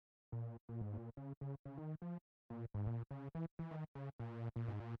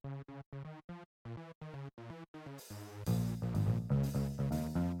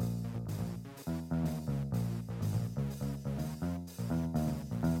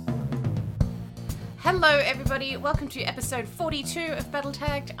Hello everybody, welcome to episode 42 of Battle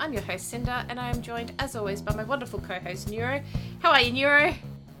Tagged. I'm your host Cinder, and I am joined as always by my wonderful co-host Neuro. How are you, Neuro?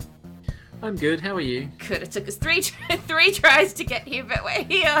 I'm good, how are you? Good, it took us three tries to get here, but we're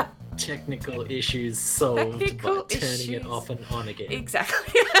here. Technical issues solved by turning it off and on again.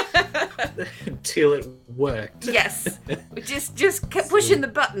 Exactly. Until it worked. Yes. We just kept pushing the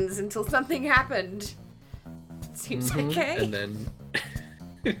buttons until something happened. Seems okay. And then...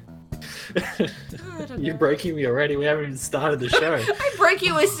 You're breaking me already. We haven't even started the show. I broke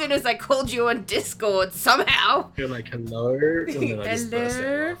you as soon as I called you on Discord somehow. You're like, hello? And then I just burst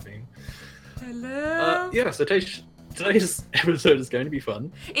out laughing. Hello? So today's episode is going to be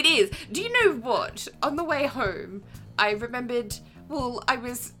fun. It is. Do you know what? On the way home, I remembered... Well, I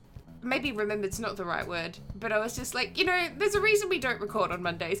was... Maybe remembered's not the right word, but I was just like, there's a reason we don't record on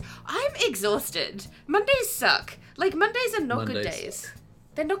Mondays. I'm exhausted. Mondays suck. Like, Mondays are not good days.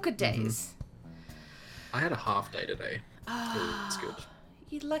 They're not good days. I had a half day today. It was good.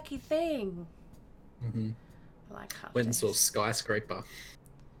 You lucky thing. I like half Went and days. saw Skyscraper,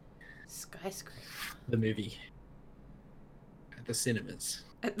 Skyscraper. the movie, at the cinemas.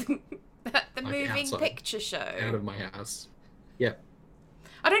 At the Like moving outside, picture show. Out of my house. Yeah,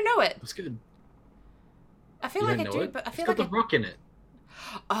 I don't know it. it was good. I feel You like don't I know do, it? but I It's feel got like The Rock in it.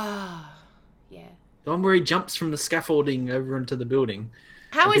 yeah. The one where he jumps from the scaffolding over into the building.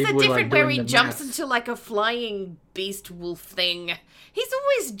 How And is it people were, like, different where doing he the jumps math. into like a flying beast wolf thing? He's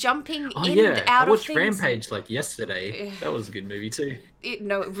always jumping Oh in yeah, and I out of watched things. Rampage like yesterday. Yeah. That was a good movie too.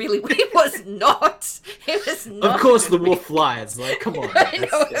 No, it really it was not. It was not. Of course, the wolf flies. Like, come on. I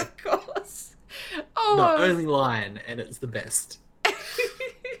That's know, the of course. Oh, only line, and it's the best.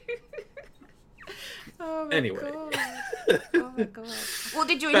 oh my Anyway. god. Oh my god. Well,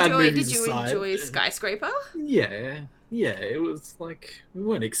 did you Bad enjoy? Did movies you aside. enjoy Skyscraper? Yeah, it was like we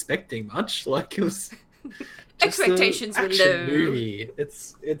weren't expecting much. Like it was. Just Expectations an were action low. Movie.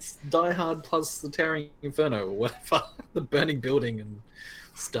 It's Die Hard plus the Towering Inferno or whatever, the burning building and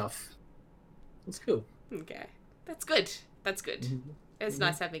stuff. It's cool. Okay, that's good. That's good. Mhm. It's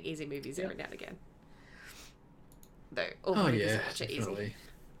nice having easy movies every now and again. Though all the Oh movies yeah, I watch are easy. definitely.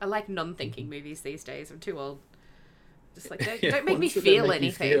 I like non-thinking movies these days. I'm too old. Just like don't, Yeah, don't make me ones that feel make you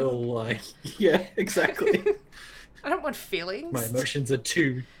anything. Feel like exactly. I don't want feelings. My emotions are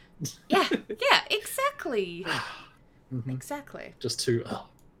too. Yeah, exactly. Mhm. Exactly. Just too. All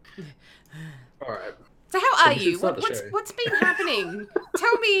right. So how are we should you? start the What's show. what's been happening?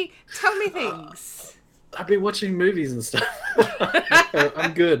 Tell me things. I've been watching movies and stuff.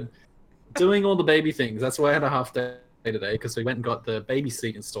 I'm good. Doing all the baby things. That's why I had a half day today, because we went and got the baby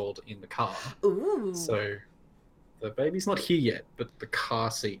seat installed in the car. Ooh. So the baby's not here yet, but the car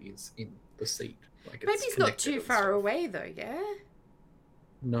seat is in the seat. Like it's Baby's not connected too and far stuff. away though, yeah?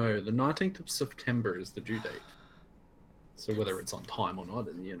 No, the 19th of September is the due date. So whether it's on time or not,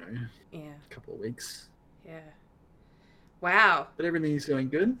 in Yeah. a couple of weeks. Yeah. Wow. But everything's going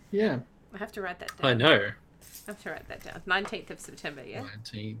good. Yeah. I have to write that down. I know. I have to write that down. 19th of September, yeah?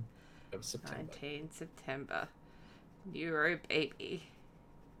 19th of September. 19 September. Neuro baby.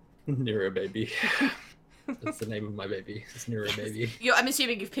 Neuro baby. That's the name of my baby. It's Neuro baby. I'm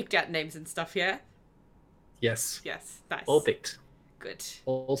assuming you've picked out names and stuff, yeah? Yes. Yes. Nice. All picked. Good.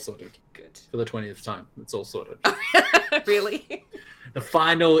 All sorted. Good. For the 20th time. It's all sorted. Really? The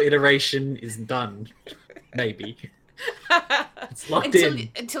final iteration is done. Maybe. It's locked in.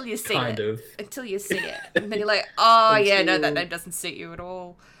 Until you sing Kind it. of. Until you sing it. And then you're like, oh yeah, no, that Until- name doesn't suit you at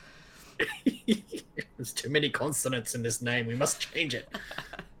all. There's too many consonants in this name. We must change it.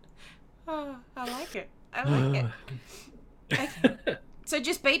 Oh, I like it. I like it. So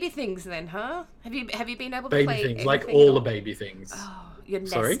just baby things then, huh? Have you been able to Baby play things, like anything all at the baby things. Oh, you're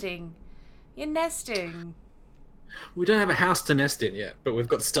Sorry? nesting. You're nesting. We don't have a house to nest in yet, but we've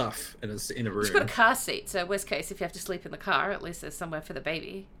got stuff, and it's in a room. You've got a car seat, so worst case, if you have to sleep in the car, at least there's somewhere for the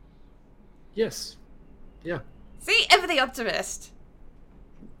baby. Yes. Yeah. See, ever the optimist.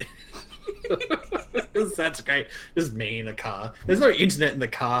 That's great. Just me in a car. There's no internet in the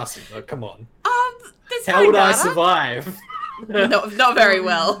car, so come on. There's How no would I data. survive? Not very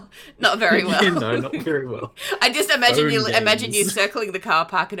well. Not very well. No, not very well. I just imagine Phone you games. circling the car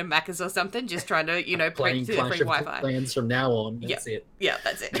park in a Macca's or something, just trying to, break Playing through the Clash free of Wi-Fi. Clans from now on. That's it. Yeah,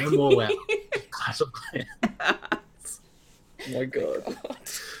 that's it. No more WoW. Clash of Clans. Oh my god.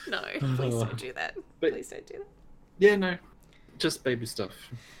 No, please don't do that. But- Please don't do that. Yeah, no. Just baby stuff.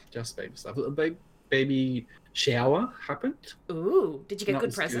 Just baby stuff. A baby shower happened. Ooh, did you get That good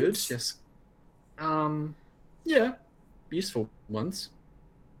was presents? Good. Yes. Yeah. Useful ones.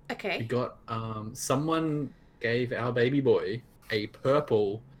 We Okay. got someone gave our baby boy a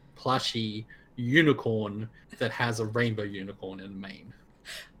purple plushy unicorn that has a rainbow unicorn in the mane.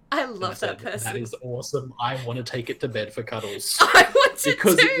 I And I love that said, person. that is awesome. I want to take it to bed for cuddles. I want to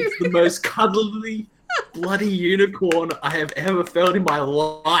Because too. it's the most cuddly, bloody unicorn I have ever felt in my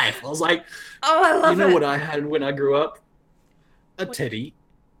life. I was like, Oh, I love you know it. what I had when I grew up? A teddy.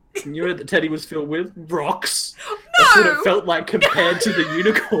 And you know what the teddy was filled with? Rocks. That's what it No! felt like compared to the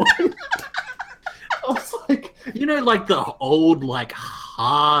unicorn. I was like, you know, like the old, like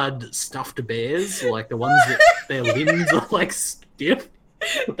hard stuffed bears, like the ones that their limbs are like stiff.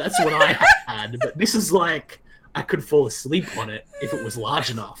 That's what I had. But this is like, I could fall asleep on it if it was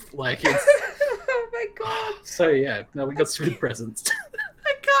large enough. Like it's. Oh my god. So yeah, no, we got some good presents.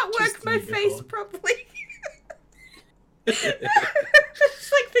 I can't Just work my unicorn. face properly.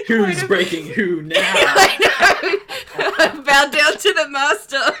 It's like the Who's quote of- breaking who now? I know. Bow down to the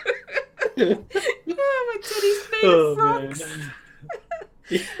master. Oh, my teddy's made Oh, of rocks. man.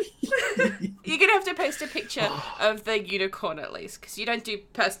 You're gonna have to post a picture of the unicorn at least, because you don't do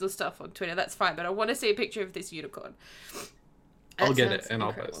personal stuff on Twitter. That's fine, but I want to see a picture of this unicorn. I'll That get it sounds and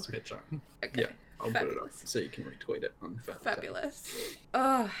incredible. I'll post a picture. Okay. Yeah, I'll put it up Fabulous. so you can retweet it on Fab. Fabulous.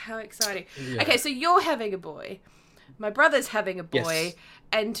 Oh, how exciting. Yeah. Okay, so you're having a boy. My brother's having a boy. Yes.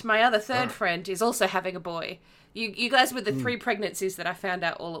 And my other third Ah. friend is also having a boy. You guys were the Hmm. 3 pregnancies that I found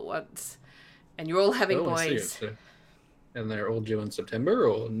out all at once. And you're all having Oh, I see it. boys. So- And they're all due in September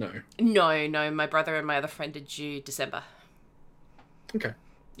or no? No, my brother and my other friend are due December. Okay.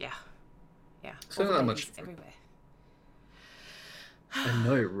 Yeah. Yeah. So All the not babies much. everywhere. I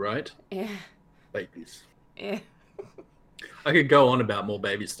know, right? Yeah. Babies. Yeah. I could go on about more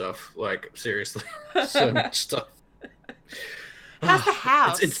baby stuff. Like, seriously. So much stuff. How's the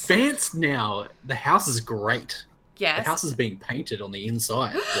house? It's advanced now. The house is great. Yes. The house is being painted on the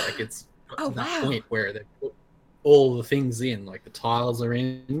inside. Like, it's got Oh, to that wow. point where they put all the things in. Like, the tiles are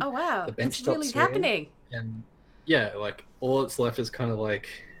in. Oh wow. The bench It's really tops are in. happening. And yeah, like all that's left is kind of like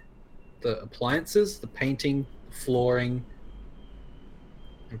the appliances, the painting, the flooring,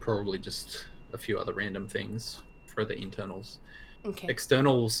 and probably just a few other random things for the internals. Okay.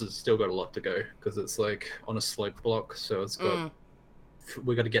 Externals has still got a lot to go because it's like on a slope block, so it's got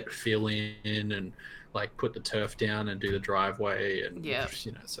we got to get fill in and like put the turf down and do the driveway and Yeah.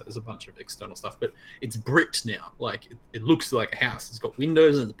 you know, so there's a bunch of external stuff, but it's bricked now. Like it looks like a house. It's got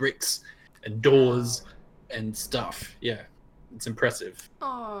windows and bricks and doors and stuff. Yeah, it's impressive.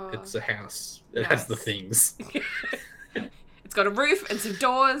 Oh. It's a house. It has the Nice. things. It's got a roof and some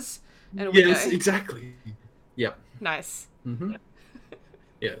doors and a window. Yes, exactly. Yep. Nice. hmm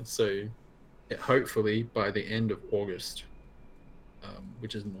Yeah. So, yeah, hopefully by the end of August,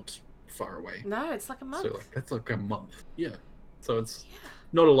 which is not far away. No, it's like a month. So like that's like a month. Yeah. So it's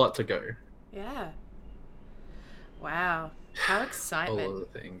not a lot to go. Yeah. Wow. How All excitement. of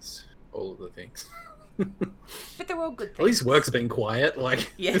the things. All of the things. But they're all good things. At least work's been quiet.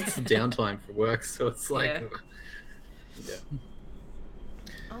 Like Yeah. it's downtime for work, so it's like. Yeah. Yeah.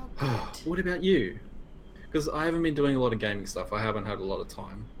 Oh, good. What about you? Because I haven't been doing a lot of gaming stuff. I haven't had a lot of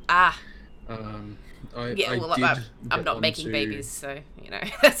time. Ah, I well, did I'm get not making onto- babies, so, you know,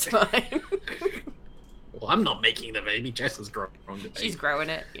 that's fine. Well, I'm not making the baby. Jess is growing the baby. She's growing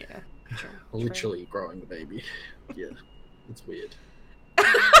it, yeah. True, true. Literally growing the baby. Yeah, it's weird.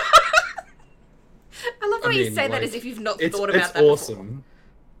 I love how I you mean, say that like, as if you've not It's thought about it's that awesome. before.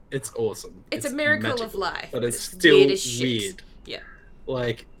 It's awesome. It's a miracle of magical, life. but it's It's still weird as shit. weird. Yeah.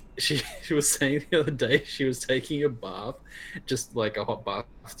 Like she was saying the other day, she was taking a bath, just like a hot bath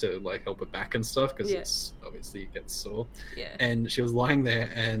to like help her back and stuff because Yeah. it's obviously it gets sore. Yeah. And she was lying there,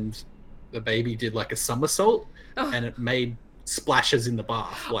 and the baby did like a somersault, Oh. and it made splashes in the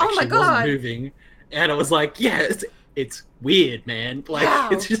bath. Like Oh my she God. wasn't moving, and I was like, yeah, it's weird, man. Like Wow.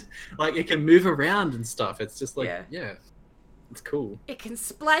 it's just like it can move around and stuff. It's just like Yeah. yeah, it's cool. It can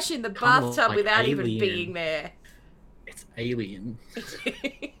splash in the Come on, bathtub like without even alien. being there. It's alien.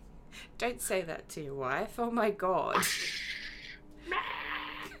 Don't say that to your wife. Oh my god.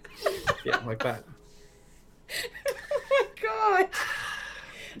 Yeah, like that. Oh my god.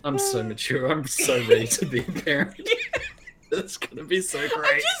 I'm so mature. I'm so ready to be a parent. That's gonna be so great.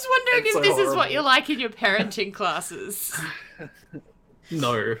 I'm just wondering It's if so this is what horrible. you're like in your parenting classes.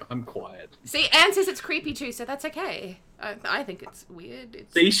 No, I'm quiet. See, Anne says it's creepy too, so that's okay. I think it's weird.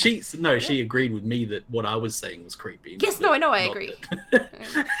 It's... See, she agreed with me that what I was saying was creepy. Yes, not no, I know, I not agree.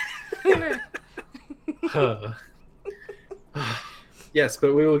 that- Yes,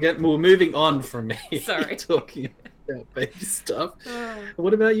 but we're moving on from me Sorry. talking about baby stuff.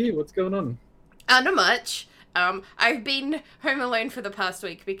 What about you? What's going on? Not much. I've been home alone for the past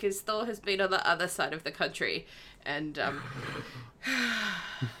week because Thor has been on the other side of the country, and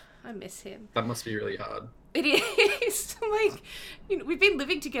I'm I miss him. That must be really hard. It is. Like, you know, we've been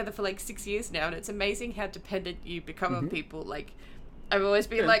living together for like 6 years now, and it's amazing how dependent you become on people. Like, I've always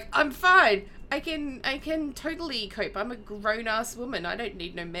been like, I'm fine. I can totally cope. I'm a grown ass woman. I don't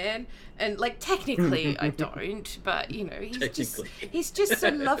need no man. And like, technically, I don't. But you know, he's just so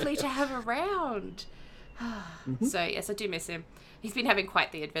lovely to have around. So yes, I do miss him. He's been having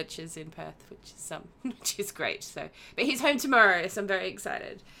quite the adventures in Perth, which is great. So, but he's home tomorrow, so I'm very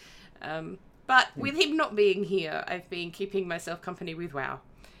excited. But with him not being here, I've been keeping myself company with WoW.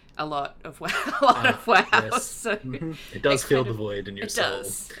 A lot of WoW. Yes. So it does fill the void in your soul.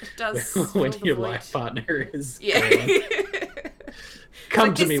 It does. When your life partner is gone.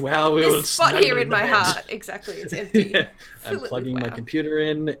 Come to me, WoW. We will spot here in my heart. Exactly, it's empty. Yeah. I'm plugging my computer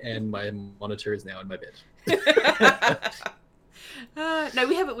in, and my monitor is now in my bed. No,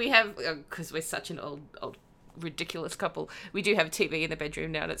 we have because we're such an old ridiculous couple. We do have a TV in the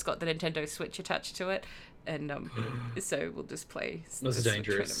bedroom now, and it's got the Nintendo Switch attached to it, and so we'll just play. That's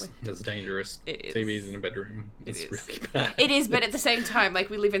dangerous. That's dangerous. It is. TVs in a bedroom. It's really bad. It is, but at the same time, like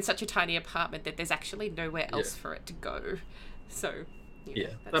we live in such a tiny apartment that there's actually nowhere else for it to go. So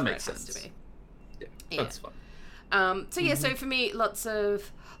that makes sense. Yeah, that's fun. So for me, lots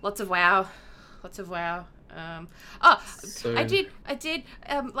of WoW, I did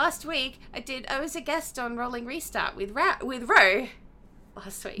last week. I was a guest on Rolling Restart with Ro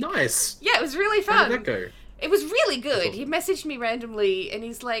last week. Nice. Yeah, it was really fun. How did that go? It was really good. Awesome. He messaged me randomly and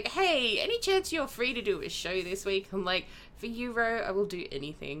he's like, "Hey, any chance you're free to do a show this week?" I'm like, "For you, Ro, I will do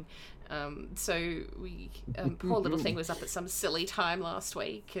anything." So we poor little thing was up at some silly time last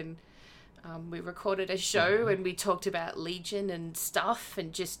week, and we recorded a show and we talked about Legion and stuff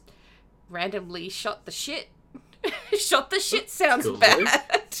and just randomly shot the shit. Shot the shit sounds cool,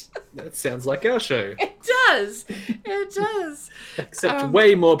 bad. That sounds like our show. It does. Except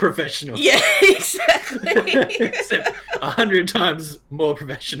way more professional. Yeah, exactly. Except 100 times more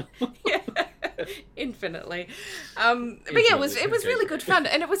professional. Yeah. Infinitely. But yeah, it was really good fun,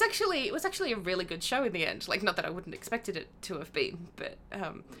 and it was actually a really good show in the end. Like, not that I wouldn't expected it to have been, but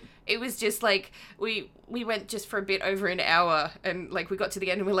it was just like we went just for a bit over an hour, and like we got to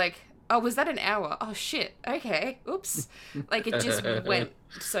the end and we're like, oh, was that an hour? Oh shit. Okay. Oops. Like it just went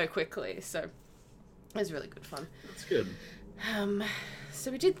so quickly. So it was really good fun. That's good.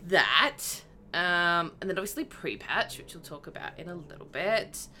 So we did that, and then obviously pre-patch, which we'll talk about in a little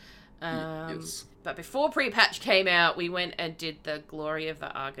bit. Yes. But before pre-patch came out, we went and did the Glory of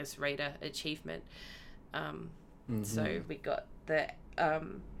the Argus Raider achievement. So we got the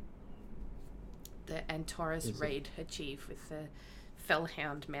Antaurus raid achieve with the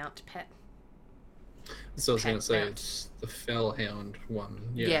Fellhound mount pet. So I was going to say it's the Fellhound one.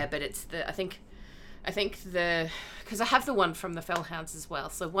 Yeah, but it's the I think because I have the one from the Fellhounds as well.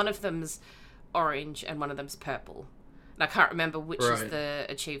 So one of them's orange and one of them's purple. And I can't remember which is the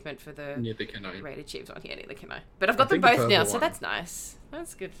achievement for the neither can I. raid achievement. Yeah, neither can I. But I've got them both now, so that's nice.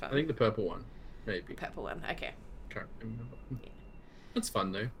 That's good fun. I think the purple one, maybe. Purple one, okay. Can't remember. Yeah. That's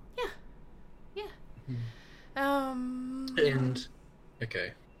fun though. Yeah. And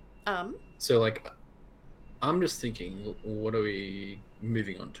okay. So like, I'm just thinking, what are we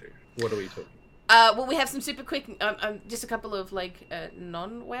moving on to? What are we talking? Well, we have some super quick, just a couple of like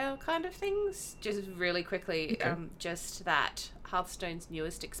non-WoW kind of things. Just really quickly, just that Hearthstone's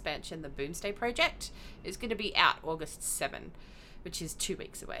newest expansion, the Boomsday Project, is going to be out August 7, which is 2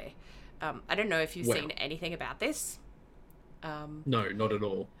 weeks away. I don't know if you've seen anything about this. No, not at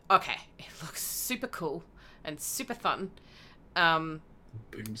all. Okay, it looks super cool and super fun.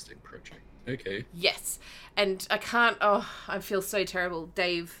 Boomsday Project. Okay. Yes, and I feel so terrible.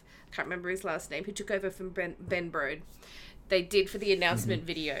 Dave, I can't remember his last name, who took over from Ben Brode. They did, for the announcement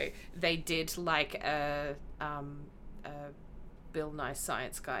video, they did like a Bill Nye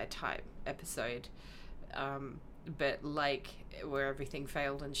Science Guy type episode, but like where everything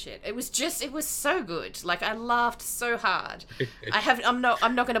failed and shit. It was so good. Like I laughed so hard. I'm not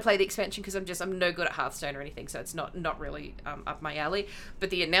going to play the expansion because I'm no good at Hearthstone or anything, so it's not really up my alley. But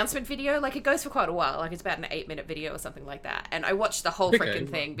the announcement video, like it goes for quite a while. Like it's about an 8-minute video or something like that. And I watched the whole freaking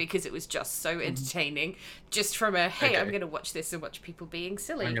thing because it was just so entertaining. Just from I'm going to watch this and watch people being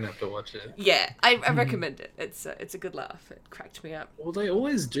silly. I'm going to have to watch it. Yeah, I recommend it. It's a good laugh. It cracked me up. Well, they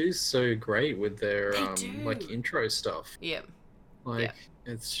always do so great with their like intro stuff. Yeah. Like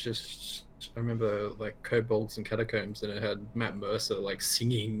it's just, I remember like Kobolds and Catacombs, and it had Matt Mercer like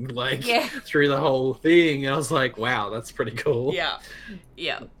singing like through the whole thing. And I was like, wow, that's pretty cool. Yeah.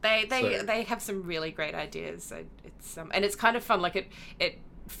 They have some really great ideas. It's and it's kind of fun. Like it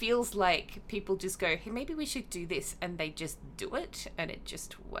feels like people just go, hey, maybe we should do this, and they just do it, and it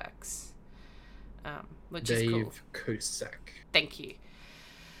just works. Which is cool. Dave Cusack. Thank you.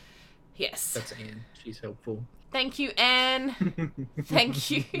 Yes. That's Anne. She's helpful. Thank you, Anne. Thank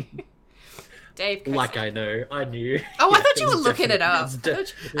you. Dave Cusack. Like I know. I knew. Oh, I Yeah, thought you were it's looking it up.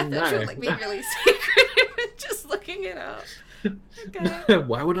 definitely- I thought you were like being really secretive and just looking it up. Okay.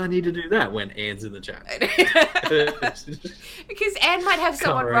 Why would I need to do that when Anne's in the chat? Because Anne might have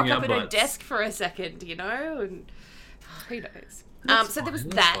someone Covering rock up our at her butts. desk for a second, you know, and who knows. That's So there was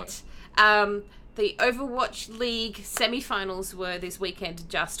fine, that. that's The Overwatch League semi-finals were this weekend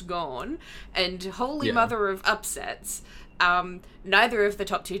just gone, and holy Yeah. mother of upsets. Neither of the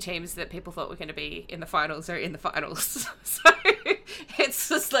top two teams that people thought were going to be in the finals are in the finals. So it's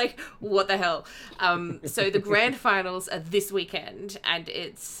just like, what the hell? So the grand finals are this weekend, and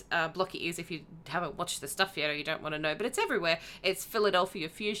it's block your ears if you haven't watched the stuff yet or you don't want to know, but it's everywhere. It's Philadelphia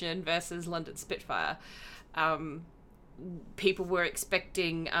Fusion versus London Spitfire. People were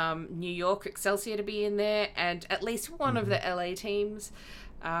expecting New York Excelsior to be in there, and at least one of the LA teams.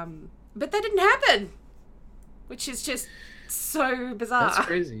 But that didn't happen, which is just so bizarre. That's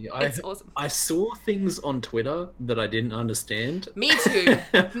crazy. It's awesome. I saw things on Twitter that I didn't understand. Me too.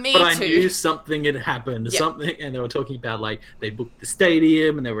 Me but I too. knew something had happened. Yep. Something, and they were talking about like they booked the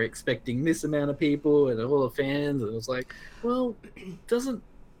stadium and they were expecting this amount of people and all the fans. And it was like, well, it doesn't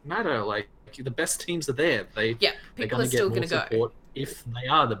matter. Like the best teams are there. They're People going are to still get going more to go. support if they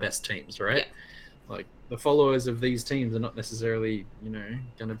are the best teams, right? Yeah. Like the followers of these teams are not necessarily, going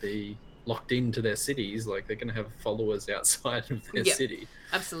to be locked into their cities. Like they're going to have followers outside of their Yep. city.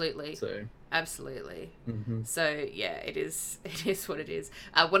 Absolutely. So. Absolutely. Mhm. So yeah, it is what it is.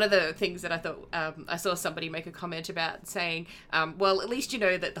 One of the things that I thought I saw somebody make a comment about saying, well, at least you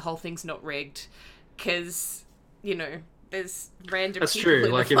know that the whole thing's not rigged, because there's random. That's people true.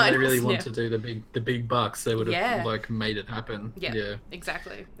 in Like the if they finals really now. want to do the big bucks, they would have Yeah. like made it happen. Yeah.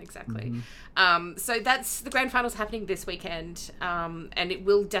 Exactly. Mhm. So that's the grand finals happening this weekend, and it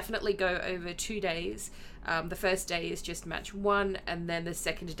will definitely go over 2 days. The first day is just match 1, and then the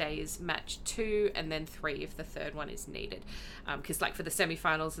second day is match 2, and then 3 if the third one is needed. Because like for the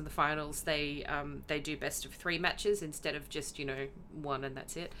semi-finals and the finals, they do best of 3 matches instead of just 1 and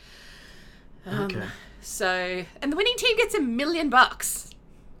that's it. Okay. So, and the winning team gets $1 million.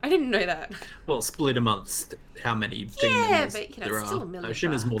 I didn't know that. Well, split amongst how many team Yeah, members but, there it's still are. $1 million. I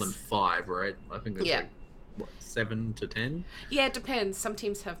assume there's more than 5, right? I think there's Yeah. 7 to 10. Yeah, it depends. Some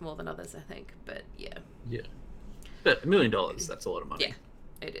teams have more than others, I think. But yeah. Yeah. But $1 million, that's a lot of money.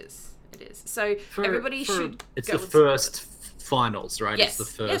 Yeah, it is. It is. So everybody should. It's go the and first support finals, right? it. Yes, It's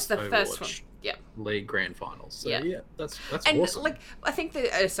the first yes, the first one. Overwatch Yeah, League Grand Finals. So Yeah. yeah, that's and awesome. like I think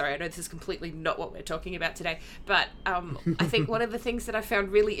that. Sorry, I know this is completely not what we're talking about today, but I think one of the things that I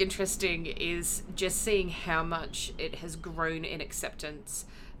found really interesting is just seeing how much it has grown in acceptance.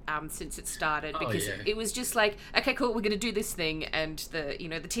 Since it started, because yeah. it was just like, okay, cool, we're gonna do this thing, and the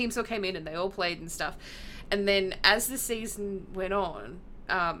teams all came in and they all played and stuff, and then as the season went on,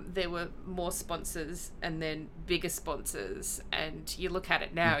 there were more sponsors and then bigger sponsors, and you look at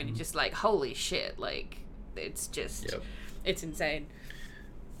it now and you're just like, holy shit, like it's just Yep. it's insane.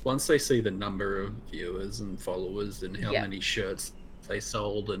 Once they see the number of viewers and followers and how Yeah. many shirts they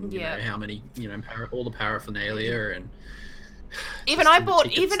sold and Yeah. how many all the paraphernalia and Even just I the bought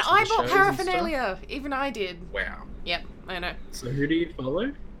tickets even to I the bought shows and stuff. paraphernalia. Even I did. wow. Yep, I know. So who do you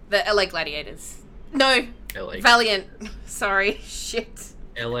follow? The LA Gladiators. No, LA Valiant. Sorry, shit.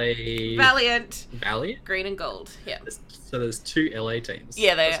 LA Valiant. Valiant? Green and gold. Yeah. So there's 2 LA teams.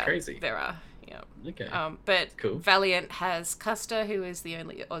 Yeah, they That's are. crazy. There are. Yeah. Okay. But Cool. Valiant has Custer, who is the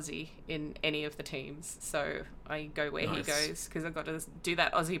only Aussie in any of the teams. So I go where he Nice. goes because I've got to do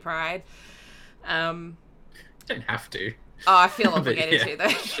that Aussie pride. Don't have to. Oh, I feel But obligated yeah, to though.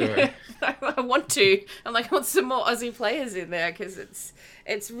 sure. I want to. I'm like, I want some more Aussie players in there because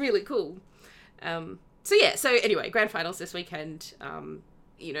it's really cool. So yeah. So anyway, grand finals this weekend.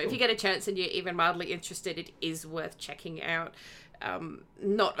 If you get a chance and you're even mildly interested, it is worth checking out.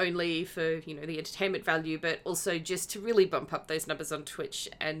 Not only for the entertainment value, but also just to really bump up those numbers on Twitch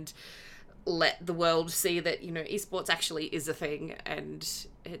and let the world see that esports actually is a thing, and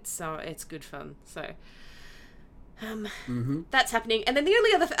it's good fun. So. That's happening. And then the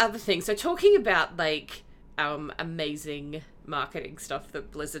only other thing, so talking about like amazing marketing stuff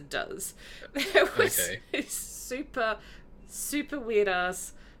that Blizzard does, there was this super weird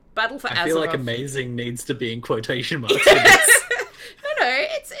ass Battle for Azeroth. I feel like amazing needs to be in quotation marks. For this. No,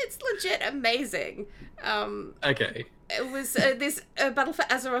 it's legit amazing. Okay. It was this Battle for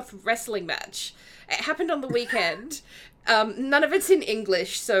Azeroth wrestling match. It happened on the weekend, None of it's in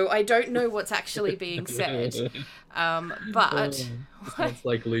English, so I don't know what's actually being said. But Sounds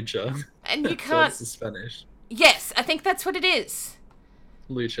like lucha. and you So can't. it's the Spanish. Yes, I think that's what it is.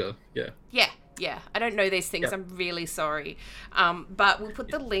 Lucha, yeah. Yeah. I don't know these things. Yep. I'm really sorry. But we'll put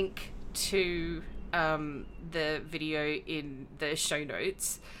the link to the video in the show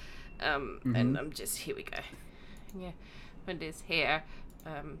notes. And I'm just, here we go. Yeah, it is here.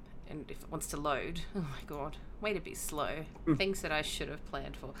 And if it wants to load, oh my god, way to be slow. Things that I should have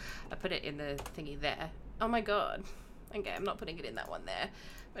planned for. I put it in the thingy there. Oh my god. Okay, I'm not putting it in that one there.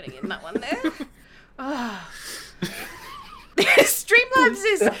 Putting it in that one there. Oh. Streamlabs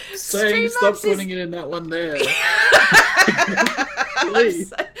is Saying stop putting it in that one there.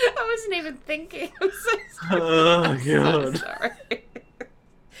 Please. I wasn't even thinking. I'm so sorry. Oh I'm so god. sorry.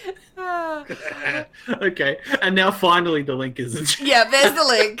 Ah. Okay, and now finally the link is in. Yeah, there's the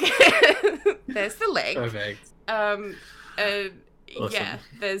link. There's the link. Perfect. Awesome. Yeah,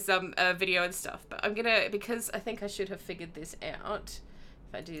 there's a video and stuff, but I'm gonna, because I think I should have figured this out.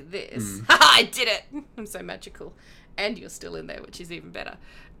 If I do this, I did it. I'm so magical, and you're still in there, which is even better.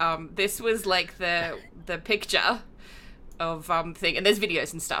 This was like the picture of thing, and there's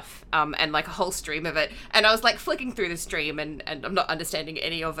videos and stuff, and like a whole stream of it, and I was like flicking through the stream, and I'm not understanding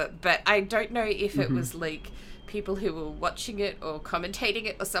any of it, but I don't know if it was like people who were watching it or commentating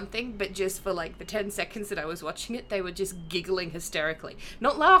it or something, but just for like the 10 seconds that I was watching it, they were just giggling hysterically,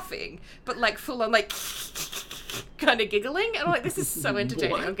 not laughing, but like full on like kind of giggling, and I'm like, this is so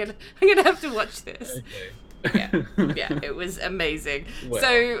entertaining. I'm gonna have to watch this. Okay. Yeah, it was amazing. Well.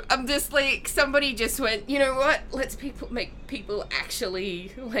 So I'm just like, somebody just went, you know what? Let's make people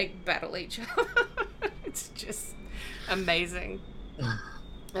actually like battle each other. It's just amazing. World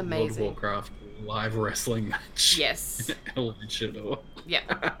of Amazing. Warcraft live wrestling match. Yes. Luchador.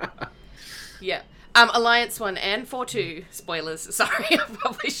 Yeah. Yeah. Alliance 1 and 4-2. Spoilers. Sorry, I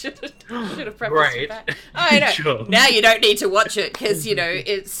probably should have prefaced Right. with that. I know. Sure. Now you don't need to watch it because, you know,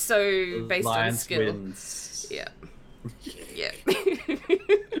 it's so based on Alliance skill. wins. Yeah. Yeah.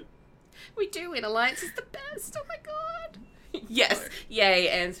 We do win. Alliance is the best. Oh my god. Yes. Yay,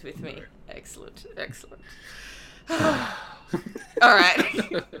 Anne's with me. Excellent. Excellent. All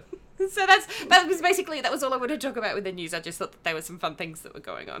right. So that was all I wanted to talk about with the news. I just thought that there were some fun things that were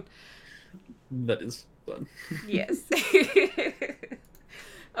going on. That is fun. Yes.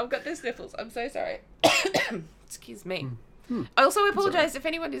 I've got the sniffles. I'm so sorry. Excuse me. I also apologize if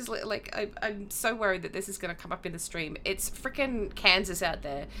anyone is like, I'm so worried that this is going to come up in the stream. It's freaking Kansas out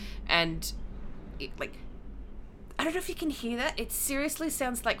there, and like, I don't know if you can hear that. It seriously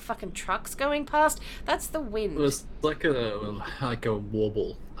sounds like fucking trucks going past. That's the wind. It was like a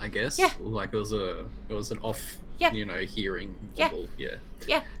warble, I guess. Yeah. Like it was an off, Yeah. hearing Yeah. warble. Yeah.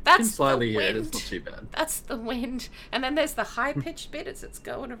 Yeah, that's Slightly, the yeah, wind. it's not too bad. That's the wind. And then there's the high-pitched bit as it's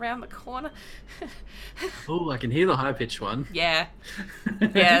going around the corner. Oh, I can hear the high pitched one. Yeah.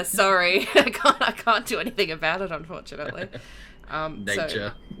 Yeah, sorry. I can't do anything about it, unfortunately.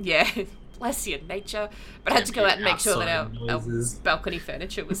 Nature. Yeah. Bless you, nature. But I had to go out and make sure that our Noises. balcony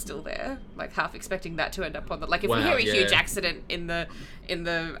furniture was still there. Like, half expecting that to end up on the... Like, if we Wow, hear a huge yeah. accident in the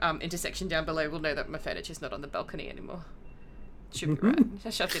intersection down below, we'll know that my furniture's not on the balcony anymore. Should be right. I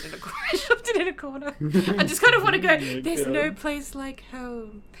shoved it in a corner. I just kind of want to go, my there's God. no place like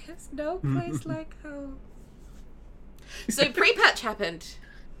home. There's no place like home. So pre-patch happened.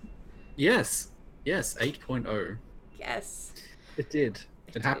 Yes. 8.0. Yes. It did.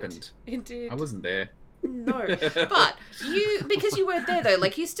 It happened. It did. I wasn't there. No. But because you weren't there though,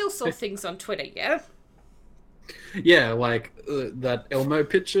 like you still saw things on Twitter, yeah? Yeah, like that Elmo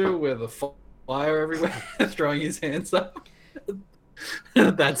picture with the fire everywhere, throwing his hands up.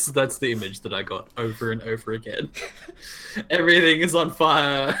 That's the image that I got over and over again. Everything is on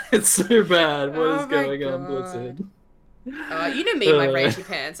fire. It's so bad. What Oh is my going on, God. Blizzard? You know me and my ragey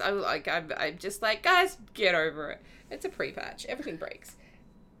pants. I'm just like, guys, get over it. It's a pre-patch. Everything breaks.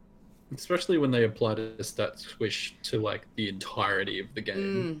 Especially when they applied a stat squish to like the entirety of the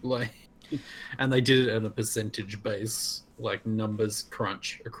game, like, and they did it at a percentage base, like numbers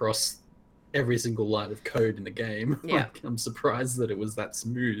crunch across every single line of code in the game. Yeah. Like, I'm surprised that it was that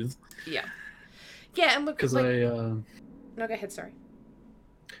smooth. Yeah. Yeah, and look, Because like... I No, go ahead, sorry.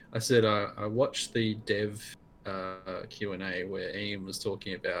 said I watched the dev Q&A where Ian was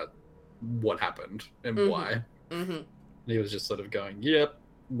talking about what happened and why. Mm-hmm. And he was just sort of going, yep,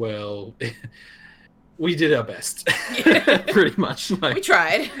 well, we did our best. Pretty much. Like, We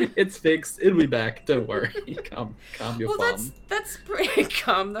tried. it's fixed. It'll be back. Don't worry. Calm your Well, farm. that's pretty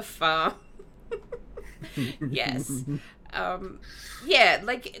calm the farm. Yes. Yeah,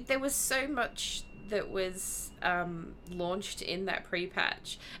 like there was so much that was launched in that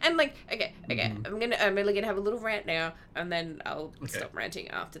pre-patch. And like, okay, I'm only gonna have a little rant now, and then I'll stop ranting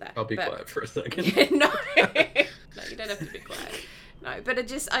after that. I'll be quiet for a second. No, no, you don't have to be quiet. No, but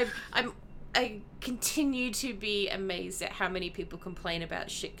I continue to be amazed at how many people complain about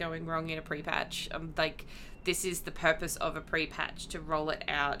shit going wrong in a pre-patch. Like, this is the purpose of a pre-patch, to roll it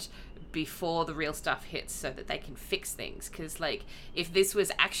out before the real stuff hits so that they can fix things. Because, like, if this was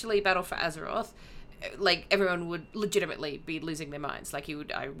actually Battle for Azeroth, like, everyone would legitimately be losing their minds. Like,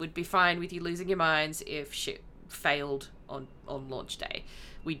 I would be fine with you losing your minds if shit failed on launch day.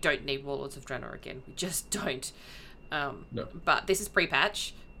 We don't need Warlords of Draenor again. We just don't. No. But this is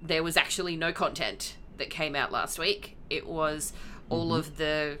pre-patch. There was actually no content that came out last week. It was all of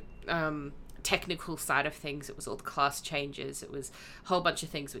the technical side of things. It was all the class changes. It was a whole bunch of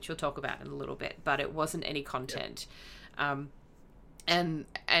things, which we'll talk about in a little bit, but it wasn't any content. And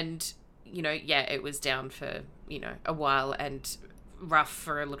you know, yeah, it was down for, you know, a while, and rough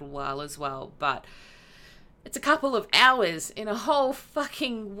for a little while as well, but it's a couple of hours in a whole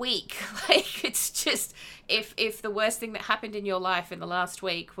fucking week. Like, it's just, if the worst thing that happened in your life in the last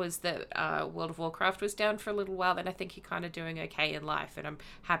week was that World of Warcraft was down for a little while, then I think you're kind of doing okay in life, and I'm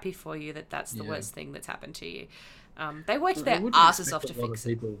happy for you that that's the worst thing that's happened to you. They worked their asses off to fix it.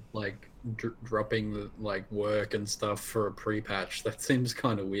 People like dropping the like work and stuff for a pre-patch. That seems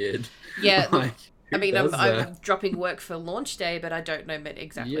kind of weird. Yeah. Like, I mean, I'm dropping work for launch day, but I don't know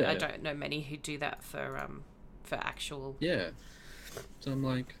exactly. Yeah. I don't know many who do that for actual. Yeah. So I'm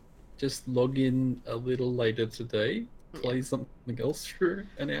like, just log in a little later today, play something else for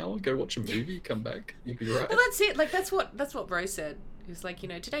an hour, go watch a movie, come back, you'll be right. Well, that's it. Like, that's what Bro said. He was like, you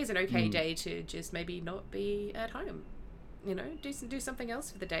know, today's an okay day to just maybe not be at home. You know, do something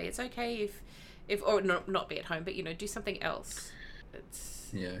else for the day. It's okay if or not be at home, but, you know, do something else.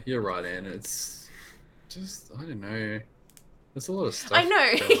 Yeah, you're right, Anne. It's just, I don't know. There's a lot of stuff. I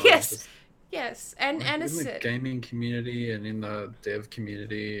know. Yes, and like, and in it's the gaming community and in the dev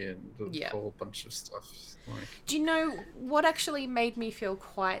community and a whole bunch of stuff. Like, do you know what actually made me feel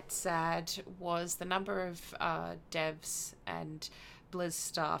quite sad was the number of devs and Blizz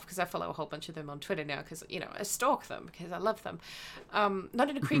staff, because I follow a whole bunch of them on Twitter now, because, you know, I stalk them because I love them. Not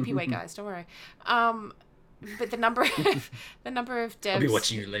in a creepy way, guys. Don't worry. But the number of devs. I'll be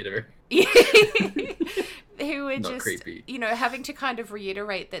watching you later. Who were not just, creepy. You know, having to kind of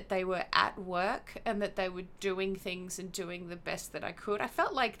reiterate that they were at work and that they were doing things and doing the best that I could. I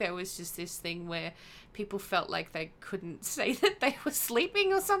felt like there was just this thing where people felt like they couldn't say that they were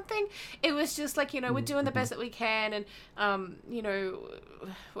sleeping or something. It was just like, you know, we're doing the best that we can, and you know,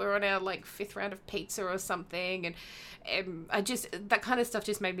 we're on our like 5th round of pizza or something, and I just, that kind of stuff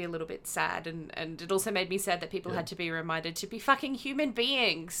just made me a little bit sad, and it also made me sad that people had to be reminded to be fucking human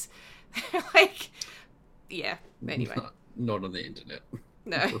beings. Like, yeah, anyway. Not on the internet.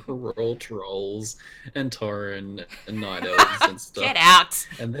 No. We're all trolls and Tauren and Night Elves and stuff. Get out!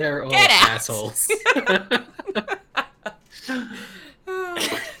 And they're all assholes.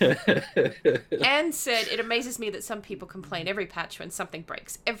 Anne said, it amazes me that some people complain every patch when something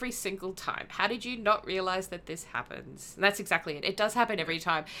breaks. Every single time. How did you not realize that this happens? And that's exactly it. It does happen every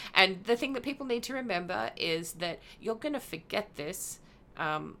time. And the thing that people need to remember is that you're going to forget this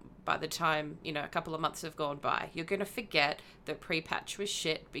by the time, you know, a couple of months have gone by. You're going to forget that pre-patch was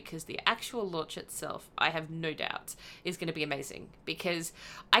shit, because the actual launch itself, I have no doubt, is going to be amazing. Because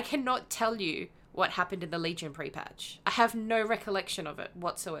I cannot tell you what happened in the Legion pre-patch. I have no recollection of it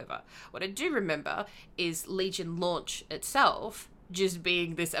whatsoever. What I do remember is Legion launch itself just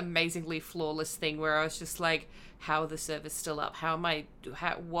being this amazingly flawless thing where I was just like, how are the servers still up?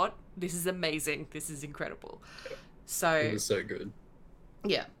 What? This is amazing. This is incredible. So it was so good.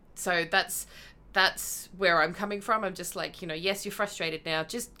 Yeah. So that's where I'm coming from. I'm just like, you know, yes, you're frustrated now.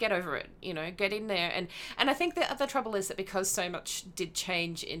 Just get over it. You know, get in there. And I think the other trouble is that because so much did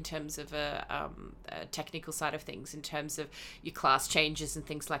change in terms of a technical side of things, in terms of your class changes and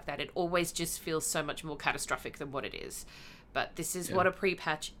things like that, it always just feels so much more catastrophic than what it is. But this is what a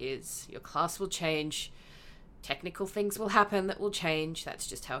pre-patch is. Your class will change. Technical things will happen that will change. That's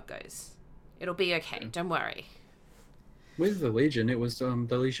just how it goes. It'll be okay. Yeah. Don't worry. With the Legion, it was the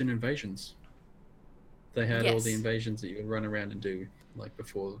Legion invasions. They had all the invasions that you would run around and do, like,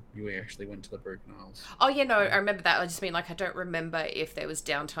 before you actually went to the Broken Isles. Oh, yeah, no, I remember that. I just mean, like, I don't remember if there was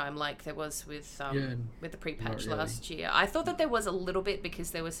downtime like there was with the pre-patch last year. I thought that there was a little bit,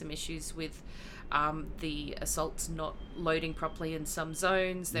 because there were some issues with the assaults not loading properly in some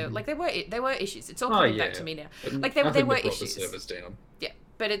zones. There were issues. It's all coming back to me now. Like, there were issues. The servers down. Yeah,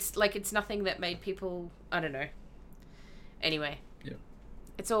 but it's like, it's nothing that made people, I don't know. Anyway. Yeah.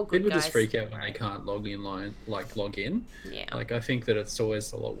 It's all good, People guys. just freak out when they can't log in. Yeah. Like, I think that it's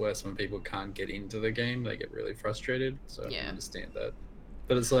always a lot worse when people can't get into the game. They get really frustrated. So I Yeah. can understand that.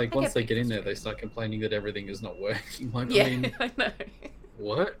 But it's like, I once get they pretty get in there, they start complaining that everything is not working. Like, Yeah, I mean, I know.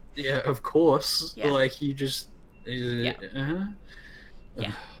 what? Yeah, of course. Yeah. Like, you just... Yeah. Uh-huh.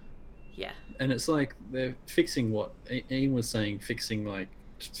 Yeah. Yeah. And it's like, they're fixing what? Ian was saying, fixing like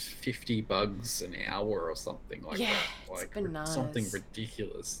 50 bugs an hour or something like Yeah, that. it's Like, bananas. something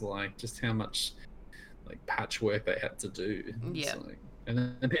ridiculous. Like, just how much like patchwork they had to do. It's Yeah. like, and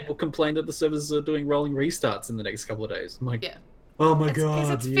then people complain that the servers are doing rolling restarts in the next couple of days. I'm like, Yeah. oh my It's 'cause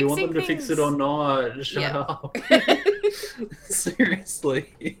god, it's do you want them to fixing fix it or things. not? Shut Yeah. up.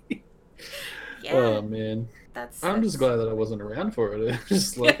 Seriously. Yeah. Oh man. I'm just glad that I wasn't around for it. It's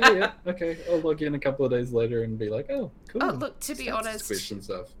just like, oh yeah, okay, I'll log in a couple of days later and be like, oh, cool. Oh, look, to be Stats honest, squish and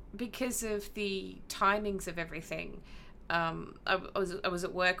stuff. because of the timings of everything, I was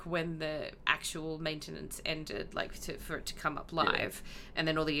at work when the actual maintenance ended, like for it to come up live, and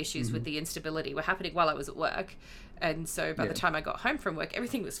then all the issues with the instability were happening while I was at work, and so by the time I got home from work,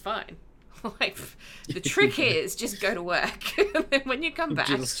 everything was fine. Like, the trick is just go to work, and then when you come back,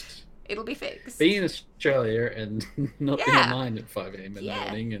 Just it'll be fixed. be in Australia and not be Yeah. online at 5 a.m. in the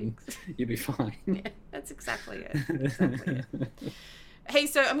morning, and you'll be fine. Yeah, that's exactly it. Exactly it. Hey,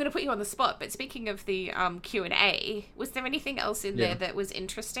 so I'm going to put you on the spot, but speaking of the Q&A, was there anything else in there that was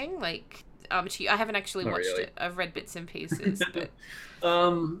interesting? Like, I haven't actually Not watched really. it. I've read bits and pieces, but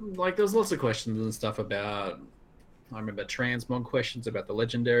Like, there's lots of questions and stuff about. I remember transmog questions about the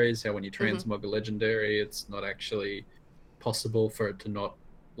legendaries. How when you transmog a legendary, it's not actually possible for it to not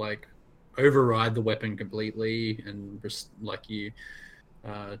like override the weapon completely, and just like you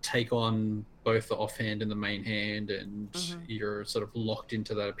take on both the offhand and the main hand, and you're sort of locked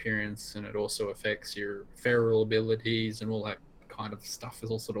into that appearance, and it also affects your feral abilities and all that kind of stuff is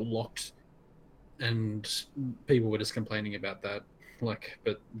all sort of locked. And people were just complaining about that, like,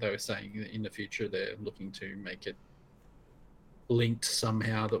 but they were saying that in the future they're looking to make it linked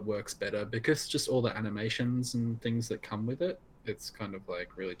somehow that works better, because just all the animations and things that come with it, it's kind of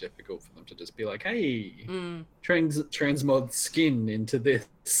like really difficult for them to just be like, hey, transmod skin into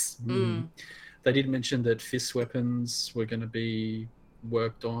this. They did mention that fist weapons were going to be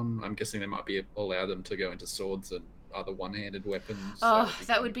worked on. I'm guessing they might be allow them to go into swords and other one-handed weapons. Oh,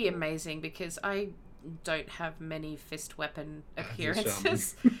 that would be amazing, because I don't have many fist weapon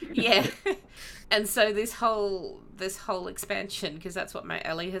appearances. Yeah. And so this whole expansion, because that's what my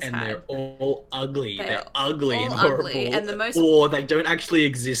Ellie has and had. they're all ugly. They're ugly all and ugly, horrible. and the most- or they don't actually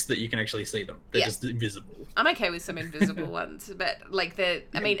exist that you can actually see them. They're Yeah. just invisible. I'm okay with some invisible ones, but like and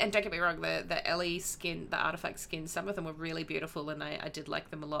don't get me wrong, the Ellie skin, the artifact skin, some of them were really beautiful, and I did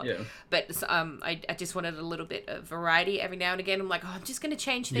like them a lot. Yeah. But I just wanted a little bit of variety every now and again. I'm like, oh, I'm just going to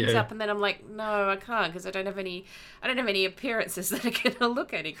change things up, and then I'm like, no, I can't, because I don't have any appearances that are going to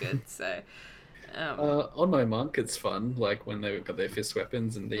look any good. So. On my monk, it's fun. Like when they've got their fist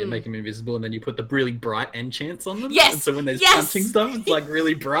weapons and you make them invisible, and then you put the really bright enchants on them. Yes! And so when there's Yes! punching stuff, it's like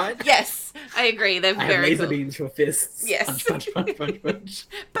really bright. Yes, I agree. They're I have very laser cool. beams for fists. Yes. Punch, punch, punch, punch, punch.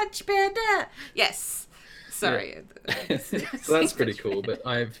 Punch better. Yes. Sorry. So that's pretty cool. But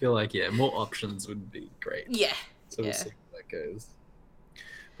I feel like more options would be great. Yeah. So we'll see how that goes.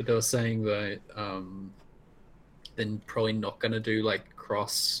 But they were saying that then probably not going to do like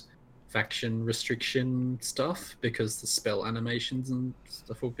cross faction restriction stuff, because the spell animations and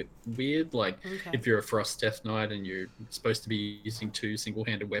stuff will get weird. Like if you're a Frost Death Knight and you're supposed to be using 2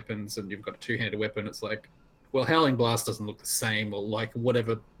 single-handed weapons and you've got a 2-handed weapon, it's like, well, Howling Blast doesn't look the same, or like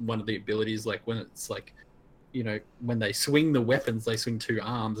whatever one of the abilities, like when it's like, you know, when they swing the weapons, they swing 2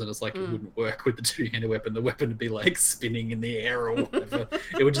 arms, and it's like it wouldn't work with the 2-handed weapon. The weapon would be like spinning in the air or whatever.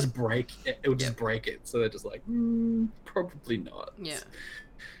 It would just break. It would just break it. So they're just like, probably not. Yeah.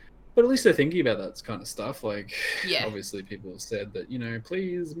 But at least they're thinking about that kind of stuff. Like, Yeah. obviously people have said that, you know,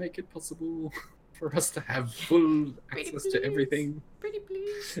 please make it possible for us to have full Pretty access to please. everything. Pretty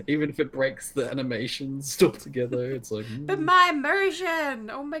please. Even if it breaks the animations altogether. It's like, But my immersion.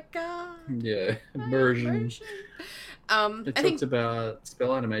 Oh my god. yeah, My immersion. It I think talked about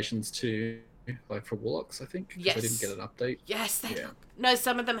spell animations too, like for Warlocks, I think. 'Cause Yes. I didn't get an update. yes, they Yeah. no.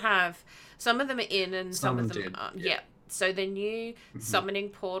 Some of them have. Some of them are in, and some of Some them did, aren't. yeah. Yeah. So the new summoning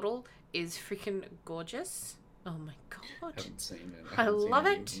portal is freaking gorgeous. Oh my god. Haven't seen it. I haven't seen love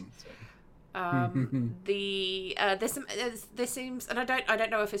any it. of them, so. There seems, and I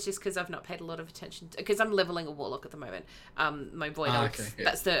don't know if it's just because I've not paid a lot of attention, because I'm leveling a warlock at the moment. My void elf. Okay,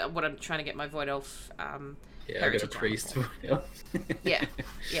 yeah. That's what I'm trying to get my void elf. Yeah, I got a heritage priest. armor yeah,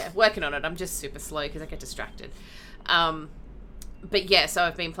 working on it. I'm just super slow because I get distracted. But yeah, so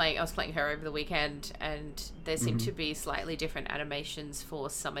I was playing her over the weekend, and there seemed to be slightly different animations for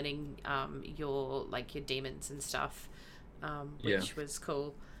summoning your demons and stuff, which was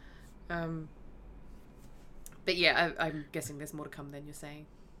cool. But yeah, I'm guessing there's more to come than you're saying.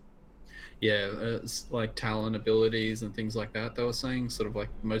 Yeah, it's like talent abilities and things like that. They were saying sort of like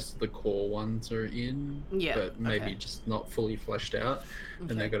most of the core ones are in, but maybe just not fully fleshed out.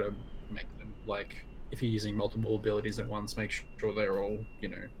 And they got to make them like, if you're using multiple abilities at once, make sure they're all,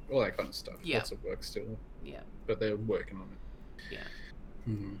 all that kind of stuff. Yeah. Lots of work still. Yeah. But they're working on it. Yeah.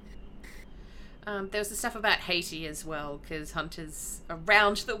 Mm-hmm. There was the stuff about Haiti as well, because hunters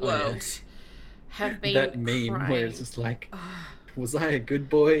around the world have been that meme crying. where it's just like, was I a good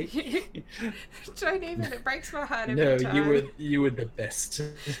boy? Don't even. It breaks my heart every No, time. you were the best.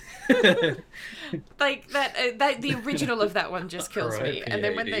 Like that the original of that one just kills me. And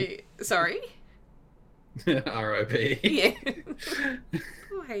then when they R.I.P. Yeah.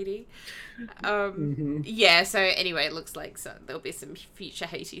 Poor Haiti. Yeah, so anyway, it looks like there'll be some future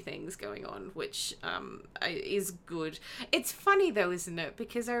Haiti things going on, which is good. It's funny though, isn't it?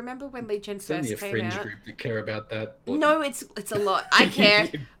 Because I remember when Legion It's first only a came fringe out. group that care about that. No, it's a lot. I care.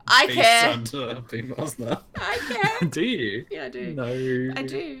 I care. I care. Do you? Yeah, I do. No. I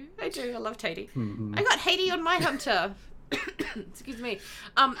do. I love Haiti. I got Haiti on my hunter. Excuse me.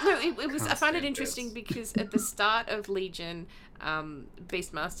 No, it was. I find it interesting because at the start of Legion,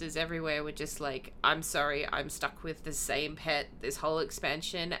 Beastmasters everywhere were just like, "I'm sorry, I'm stuck with the same pet this whole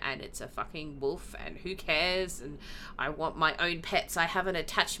expansion, and it's a fucking wolf, and who cares? And I want my own pets. I have an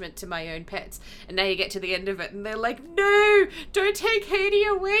attachment to my own pets." And now you get to the end of it, and they're like, "No, don't take Haiti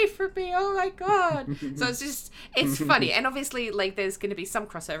away from me! Oh my god!" So it's funny, and obviously, like, there's going to be some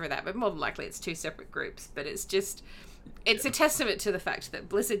crossover of that, but more than likely, it's two separate groups. But it's just. It's a testament to the fact that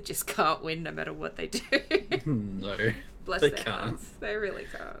Blizzard just can't win no matter what they do. No, Bless they their can't. hearts. They really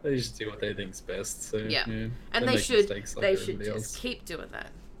can't. They just do what they think's best. So Yeah. And they they make should mistakes like they should everybody just else. keep doing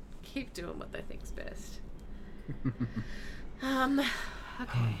that. Keep doing what they think's best. Okay,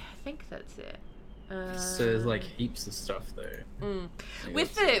 I think that's it. So there's like heaps of stuff though.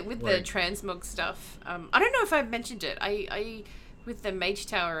 With the transmog stuff, I don't know if I mentioned it. I with the Mage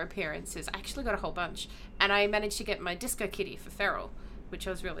Tower appearances, I actually got a whole bunch, and I managed to get my Disco Kitty for Feral, which I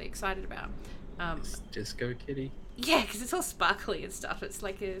was really excited about. Disco Kitty. Yeah, because it's all sparkly and stuff. It's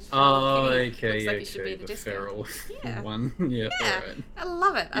like a Oh, kitty. okay, Looks like it should be okay. in a The disco. feral Yeah. one. Yeah, Yeah, alright. I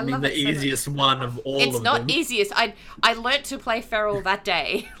love it. You mean the it so much. easiest one of all It's of not them? easiest. I learnt to play Feral that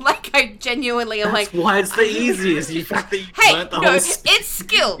day. Like, I genuinely am That's like... why it's the easiest. You fact that you Hey, learnt the no, whole it's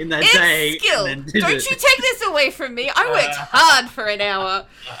skill. in that it's day skill. and then did Don't it. you take this away from me. I worked hard for an hour.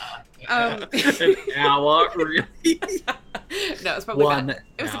 An hour, really? No, it's probably One about...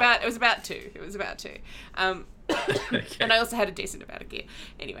 It was hour. about two. It was about two. Okay. And I also had a decent amount of gear.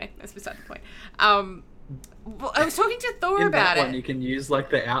 Anyway, that's beside the point. Well, I was talking to Thor In about that one, it. you can use like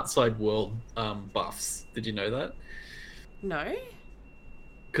the outside world buffs. Did you know that? No?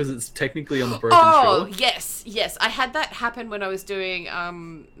 Because it's technically on the broken Oh, shore. yes. I had that happen when I was doing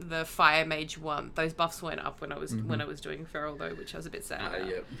the Fire Mage one. Those buffs went up when I was doing Feral though, which I was a bit sad about.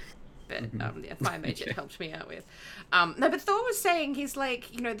 Yep. But yeah, Fire Mage it helped me out with. No, but Thor was saying, he's like,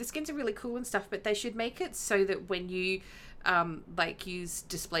 the skins are really cool and stuff, but they should make it so that when you like use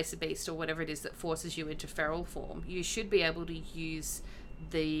Displace a Beast or whatever it is that forces you into feral form, you should be able to use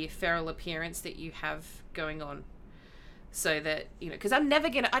the feral appearance that you have going on. So that, because I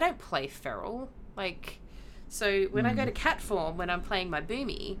don't play feral, like, so when I go to cat form, when I'm playing my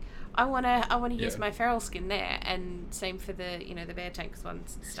Boomy, I wanna use my feral skin there, and same for the the bear tanks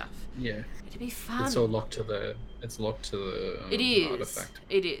ones and stuff. Yeah. It'd be fun. It's all locked to the. It is. Artifact.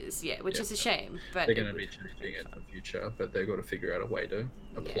 It is. Yeah, which is a shame. But They're going to be changing it in the future, but they've got to figure out a way to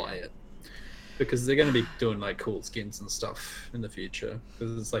apply it. Because they're going to be doing like cool skins and stuff in the future.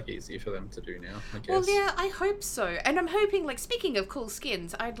 Because it's like easy for them to do now, I guess. Well, yeah, I hope so. And I'm hoping, like, speaking of cool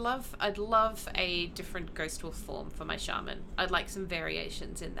skins, I'd love a different Ghost Wolf form for my Shaman. I'd like some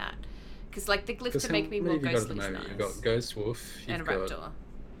variations in that. Because, like, the glyph to make me more ghostly is nice. You've got Ghost Wolf, and got Raptor.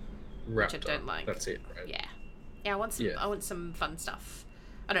 Raptor. Which I don't like. That's it, right? Yeah. Yeah, I want some fun stuff.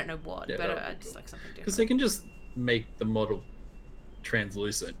 I don't know what, Yeah, but that'd I be just like something different. Because they can just make the model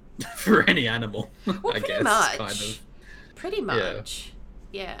translucent for any animal, Well, I pretty guess. much. Kind of. Pretty much.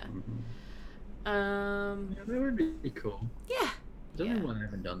 Yeah. Yeah, that would be cool. Yeah. I don't know why they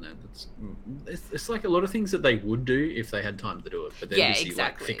haven't done that. It's like a lot of things that they would do if they had time to do it, but they're busy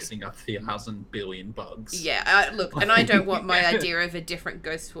exactly. like fixing up 1,000 billion bugs. Yeah, look, and I don't want my idea of a different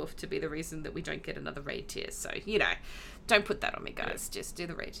Ghost Wolf to be the reason that we don't get another raid tier. So, don't put that on me, guys. Just do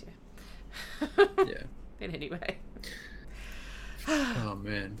the raid tier. Yeah. But anyway. Oh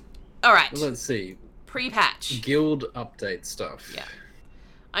man. All right, Well, let's see. pre-patch. Guild update stuff. Yeah.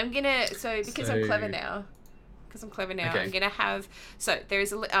 I'm gonna because I'm clever now. Okay. I'm gonna have there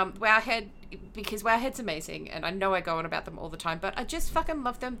is a Wowhead, because Wowhead's amazing, and I know I go on about them all the time, but I just fucking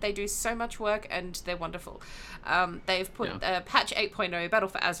love them. They do so much work, and they're wonderful. They've put patch 8.0 Battle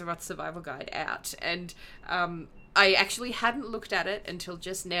for Azeroth Survival Guide out, and I actually hadn't looked at it until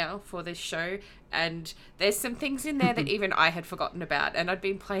just now for this show, and there's some things in there that even I had forgotten about, and I'd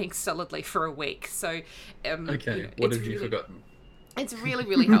been playing solidly for a week. So, Okay, what have you forgotten? It's really,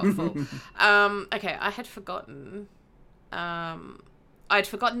 really helpful. Okay, I had forgotten. I'd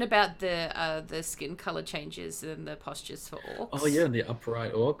forgotten about the skin color changes and the postures for orcs. Oh yeah, the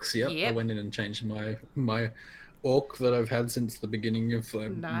upright orcs. Yep. I went in and changed my orc that I've had since the beginning of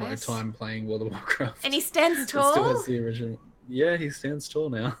my time playing World of Warcraft. And he stands tall? Still has the original. Yeah, he stands tall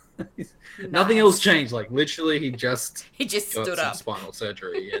now. Nothing else changed. Like, literally, he just stood up. Spinal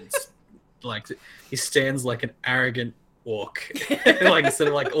surgery, and like he stands like an arrogant orc. Like, instead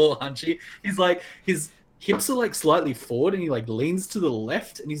of like all hunchy, he's like, his hips are like slightly forward, and he like leans to the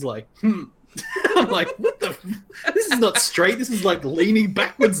left, and he's like, I'm like, what the? This is not straight. This is like leaning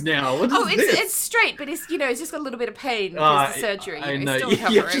backwards now. What is this? It's straight, but it's it's just got a little bit of pain because of the surgery. I know. Still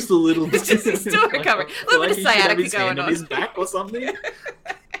recovering. Yeah, just a little bit. It's still recovering. A little bit of sciatica going on. His back or something.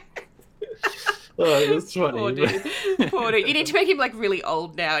 Oh, that's funny. Poor dude. Poor dude. You need to make him like really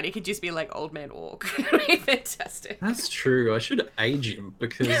old now, and he could just be like old man orc. Fantastic. That's true. I should age him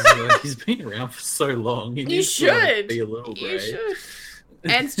because he's been around for so long. He You needs should. to be a little grey. You should.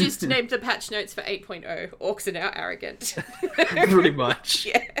 And just named the patch notes for 8.0. Orcs are now arrogant. Pretty much.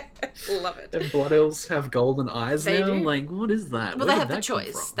 Yeah. Love it. And Blood Elves have golden eyes They now. do. Like, what is that? Well, Where they have did the that come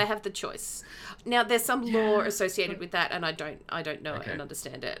choice. from? They have the choice. Now, there's some lore associated with that, and I don't know it Okay. and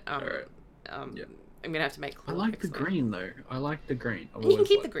understand it. Alright. I'm gonna have to make. I like the green though. I like the green. I've You can always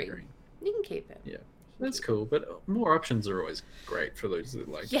keep the liked green. You can keep it. Yeah, that's cool. But more options are always great for those that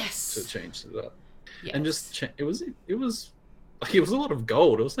like Yes. to change it up. Yes. And just it was like, it was a lot of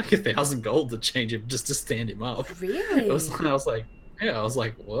gold. It was like 1,000 gold to change him, just to stand him up. Really? I was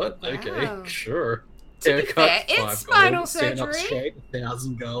like, what? Wow. Okay, sure. To be fair, it's 5 spinal gold, stand up surgery. straight,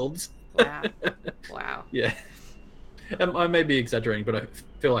 1,000 golds. Wow. Wow. Yeah. I may be exaggerating, but I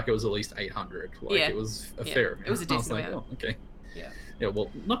feel like it was at least 800. Like, Yeah. it was a Yeah. fair amount. It was a I decent like, amount. oh, okay. Yeah. Yeah, well,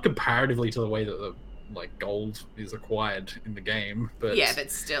 not comparatively to the way that the like gold is acquired in the game, but Yeah,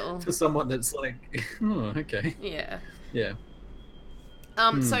 but still. for someone that's like, oh, okay. Yeah. Yeah.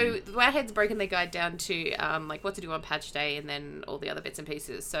 So Wowhead's broken their guide down to like what to do on patch day and then all the other bits and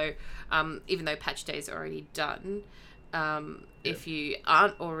pieces. So even though patch day is already done, if you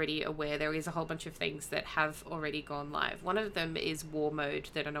aren't already aware, there is a whole bunch of things that have already gone live. One of them is War Mode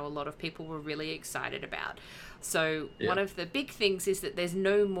that I know a lot of people were really excited about. So one of the big things is that there's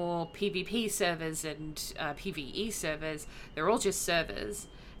no more PvP servers and PvE servers. They're all just servers,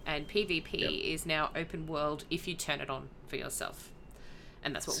 and PvP is now open world if you turn it on for yourself.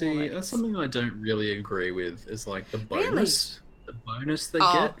 And that's what War Mode that's is. something I don't really agree with. Is like the bonus, the bonus they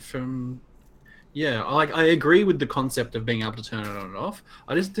Oh. get from. Yeah, I agree with the concept of being able to turn it on and off.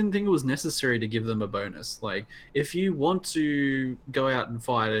 I just didn't think it was necessary to give them a bonus. Like, if you want to go out and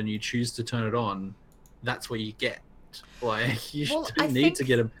fight and you choose to turn it on, that's what you get. Like, you don't need to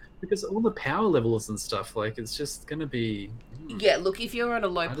get them because all the power levels and stuff. Like, it's just gonna be. Yeah, look, if you're on a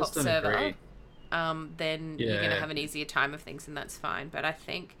low I pop just don't server, agree. then you're going to Yeah. have an easier time of things, and that's fine. But I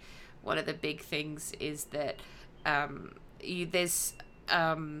think one of the big things is that there's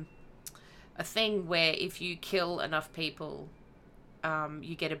a thing where if you kill enough people,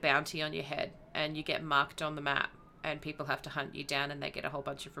 you get a bounty on your head, and you get marked on the map, and people have to hunt you down, and they get a whole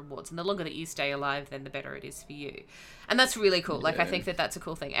bunch of rewards. And the longer that you stay alive, then the better it is for you. And that's really cool. Like, I think that that's a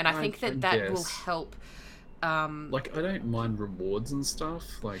cool thing. And I think that will help... like, I don't mind rewards and stuff.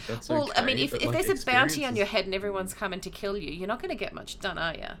 Like, that's okay. Well, I mean, if but, like, there's a bounty on experiences- your head and everyone's coming to kill you, you're not going to get much done,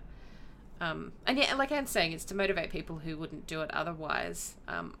 are you? And yeah, like I'm saying, it's to motivate people who wouldn't do it otherwise.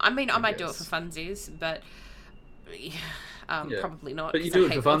 I mean, I might do it for funsies, but probably not. But you 'cause do I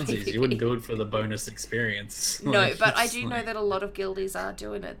it hate for more funsies. PvP. You wouldn't do it for the bonus experience. No, Like, but I it's do know like- that a lot of guildies are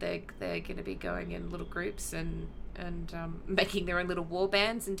doing it. They're going to be going in little groups and making their own little war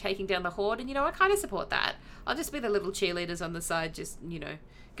bands and taking down the horde. And, I kind of support that. I'll just be the little cheerleaders on the side, just,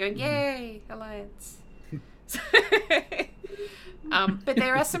 going, yay, Alliance. But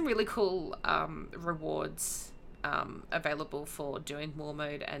there are some really cool rewards available for doing War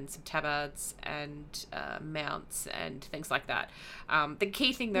Mode, and some tabards and mounts and things like that. The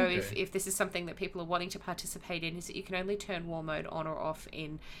key thing, though, if this is something that people are wanting to participate in, is that you can only turn War Mode on or off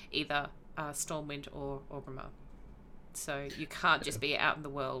in either Stormwind or Orgrimmar. So you can't just be out in the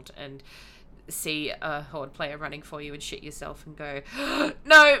world and see a Horde player running for you and shit yourself and go,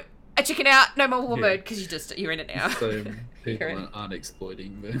 no, I chicken out, no more war mode, because you're in it now. So people aren't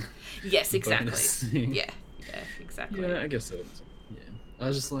exploiting the yes, exactly. bonus thing. Yeah, exactly. Yeah, I guess so. Yeah, I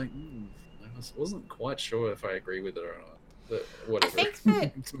was just like, wasn't quite sure if I agree with it or not. But whatever. I think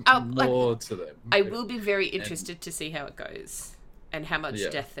that more to them. I will be very interested to see how it goes and how much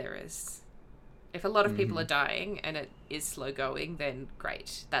death there is. If a lot of people are dying and it is slow going, then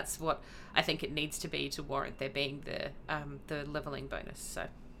great. That's what I think it needs to be to warrant there being the leveling bonus. So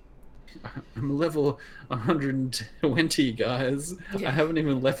I'm level 120, guys. Yeah. I haven't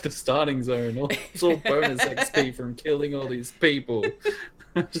even left the starting zone. It's all bonus XP from killing all these people.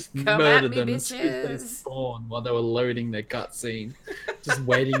 I just murdered them as soon as they spawned while they were loading their cutscene. Just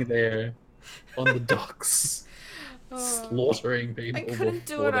waiting there on the docks. Slaughtering people. I couldn't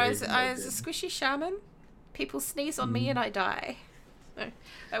do it. I was a squishy shaman. People sneeze on me and I die. No,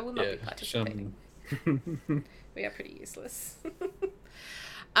 I will not be participating. We are pretty useless.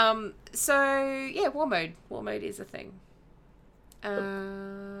 So yeah, war mode. War mode is a thing.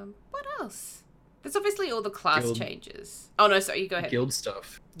 What else? There's obviously all the class changes. Oh no, sorry, you go ahead. Guild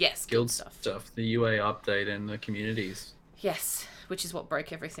stuff. Yes, guild stuff. The UA update and the communities. Yes, which is what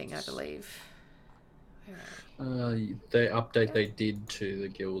broke everything, I believe. The update they did to the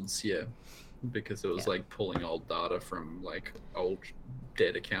guilds, because it was like pulling old data from like old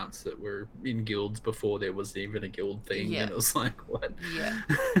dead accounts that were in guilds before there was even a guild thing, and it was like, what?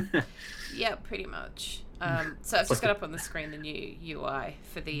 Yeah, pretty much. So I've just got up on the screen the new UI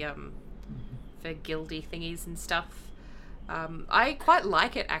for the for guildy thingies and stuff. I quite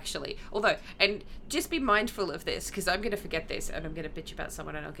like it actually, although, and just be mindful of this because I'm going to forget this and I'm going to bitch about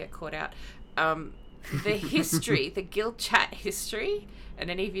someone and I'll get caught out. The history, the guild chat history,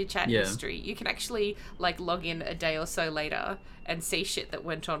 and any of your chat history, you can actually like log in a day or so later and see shit that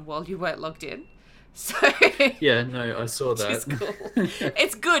went on while you weren't logged in. So yeah, no, I saw that. It's cool.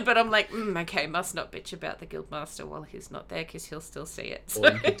 It's good, but I'm like, okay, must not bitch about the guild master while he's not there because he'll still see it. So.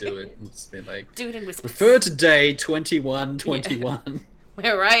 Or you could do it and just be like, do it in whispers. Refer to day 2121.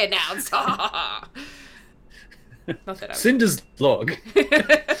 Where I announced. Not that I Cinder's log.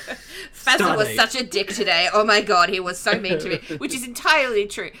 Fazza was such a dick today. Oh my god, he was so mean to me. Which is entirely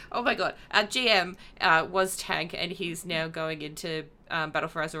true. Oh my god. Our GM was Tank and he's now going into Battle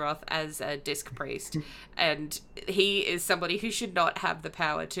for Azeroth as a disc priest. And he is somebody who should not have the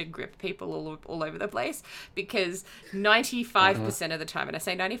power to grip people all over the place because 95% of the time, and I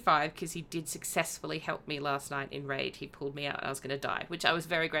say 95 because he did successfully help me last night in Raid. He pulled me out and I was going to die, which I was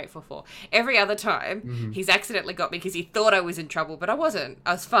very grateful for. Every other time, he's accidentally got me because he thought I was in trouble, but I wasn't.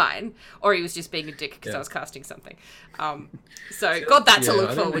 I was fine. Or he was just being a dick because I was casting something. So got that to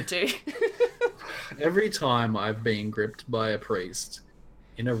look forward to. Every time I've been gripped by a priest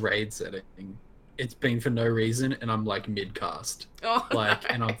in a raid setting, it's been for no reason, and I'm like mid-cast.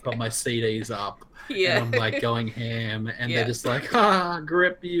 And I've got my CDs up, and I'm like going ham, and they're just like,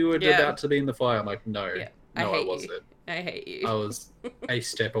 grip, you were about to be in the fire. I'm like, no, I wasn't. I hate you. I was a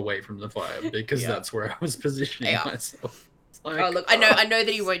step away from the fire because that's where I was positioning myself. Like, look, I know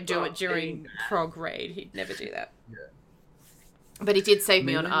that he won't do it during Prog Raid. He'd never do that. Yeah. But he did save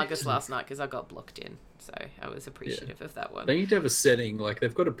me on Argus last night because I got blocked in. So I was appreciative of that one. They need to have a setting, like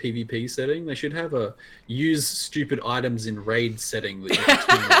they've got a PvP setting. They should have a use stupid items in raid setting. That you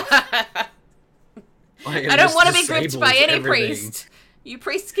can I don't want to be gripped by any priest. You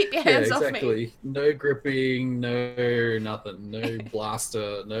priests keep your hands off me. No gripping, no nothing, no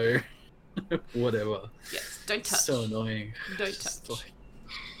blaster, no whatever. Yes, don't touch. So annoying. Don't touch. Like...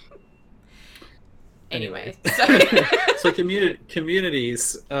 Anyway. So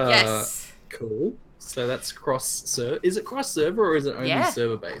communities. Yes. Cool. So that's cross-server. Is it cross-server or is it only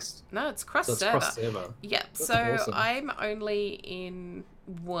server-based? No, it's cross-server. So it's cross-server. Yep. That's so awesome. I'm only in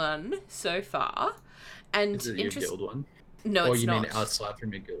one so far. And is it your guild one? No, or it's you not. mean outside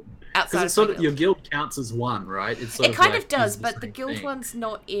from your guild? Outside it's sort of your guild counts as one, right? It's sort it kind like, of does, but the guild one's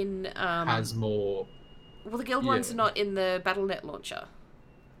not in... has more... Well, the guild one's not in the Battle.net launcher.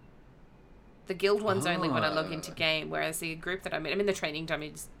 The guild one's only when I log into game, whereas the group that I'm in the training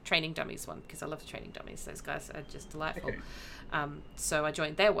dummies one because I love the training dummies. Those guys are just delightful. Okay. So I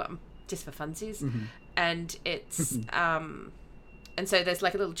joined their one just for funsies, and it's and so there's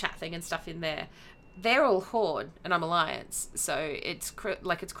like a little chat thing and stuff in there. They're all Horde and I'm Alliance, so it's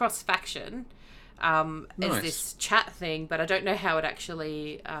it's cross faction. Nice. As this chat thing, but I don't know how it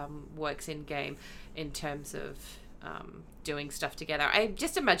actually works in game in terms of doing stuff together. I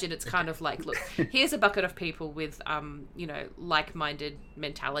just imagine it's kind of like, look, here's a bucket of people with, like-minded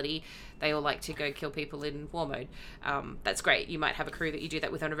mentality. They all like to go kill people in war mode. That's great. You might have a crew that you do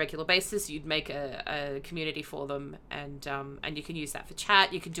that with on a regular basis. You'd make a community for them, and you can use that for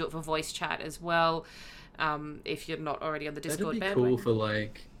chat. You can do it for voice chat as well, if you're not already on the Discord That'd be bandwagon. cool for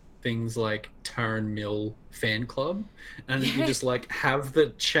like things like Taran Mill fan club, and you just like have the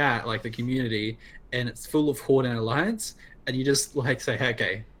chat, like the community, and it's full of Horde and Alliance, and you just like say,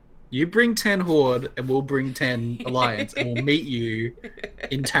 okay, you bring 10 Horde and we'll bring 10 Alliance, and we'll meet you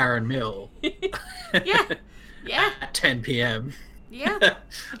in Taran Mill. Yeah. At 10 p.m. Yeah.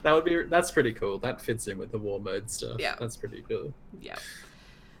 That's pretty cool. That fits in with the war mode stuff. Yeah. That's pretty cool. Yeah.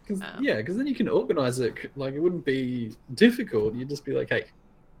 Because then you can organize it. Like, it wouldn't be difficult. You'd just be like, hey,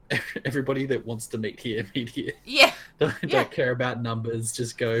 everybody that wants to meet here, meet here. Yeah. Don't care about numbers.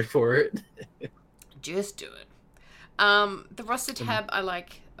 Just go for it. Just do it. The roster tab I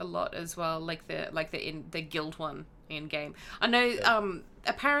like a lot as well, like the guild one in game. I know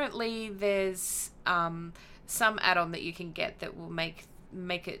apparently there's some add-on that you can get that will make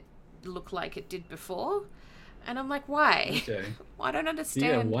it look like it did before, and I'm like, why? Okay. I don't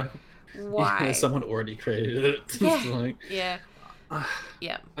understand. Yeah, why? Yeah, someone already created it. Yeah. Like, Yeah.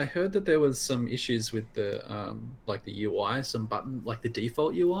 Yeah. I heard that there was some issues with the like the UI, like the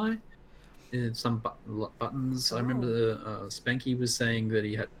default UI. Some buttons. I remember Spanky was saying that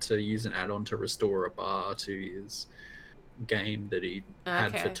he had to use an add-on to restore a bar to his game that he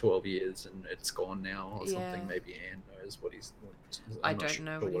had for 12 years, and it's gone now or something. Maybe Anne knows what he's. I don't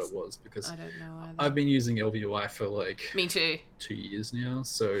know what it was, because I don't know either. I've been using LVUI for like Me too. 2 years now,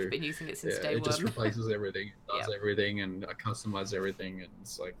 so I've been using it since day it just one. replaces everything, does everything, and I customize everything, and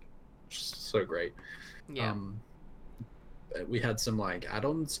it's like so great. Yeah. We had some like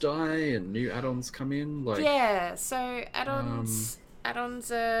add-ons die and new add-ons come in. Like so add-ons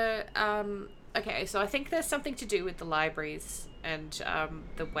are okay. So I think there's something to do with the libraries and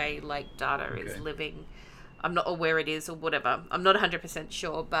the way like data is living. I'm not aware it is or whatever. I'm not 100%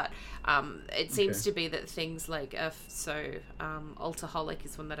 sure, but it seems to be that things like Altaholic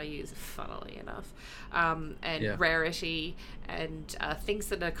is one that I use, funnily enough, and Rarity and things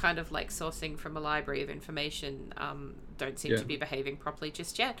that are kind of like sourcing from a library of information don't seem to be behaving properly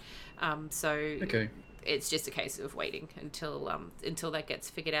just yet. It's just a case of waiting until that gets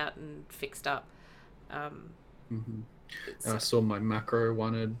figured out and fixed up. I saw my macro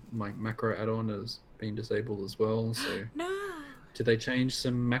add-on as being disabled as well. So no. Did they change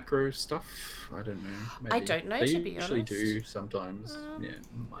some macro stuff? I don't know. Maybe. I don't know, they to be honest. They usually do sometimes.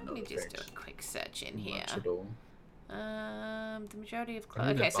 Might Let me not just do affect a quick search in here. much at all. The majority of I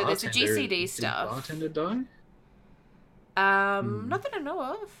mean, okay, so there's the GCD did stuff. Bartender die? Not that I know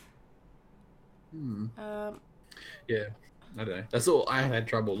of. Yeah, I don't know. That's all. I had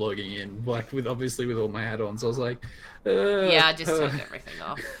trouble logging in, like with all my add-ons. I was like, I just turned everything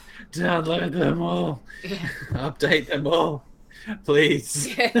off. Download them all. Update them all, please.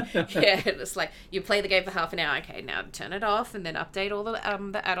 It's like you play the game for half an hour. Okay, now turn it off and then update all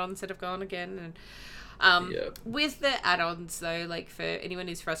the add-ons that have gone again. And with the add-ons though, like for anyone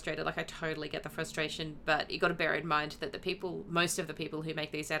who's frustrated, like I totally get the frustration, but you got to bear in mind that most of the people who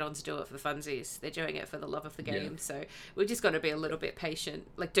make these add-ons do it for funsies. They're doing it for the love of the game. So we've just got to be a little bit patient.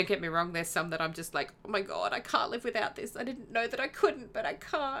 Like, don't get me wrong, there's some that I'm just like, oh my god, I can't live without this. I didn't know that I couldn't, but I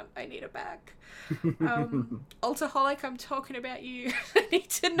can't. I need it back. Altaholic, I'm talking about you. I need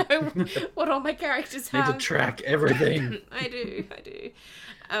to know what all my characters have. Need to track everything. I do.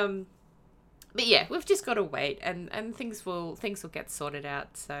 But yeah, we've just got to wait, and things will get sorted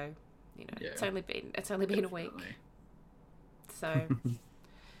out. So, it's only been a week. So,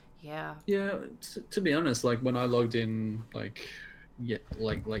 yeah. Yeah, to be honest, like when I logged in, like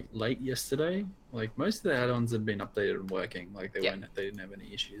late yesterday, like most of the add-ons had been updated and working. Like they didn't have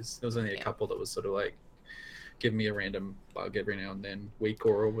any issues. There was only a couple that was sort of like give me a random bug every now and then. Weak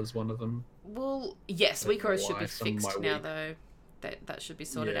Aura was one of them. Well, yes, Weak Aura should be fixed now though. That should be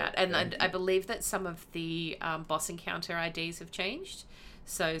sorted out. And I believe that some of the boss encounter IDs have changed.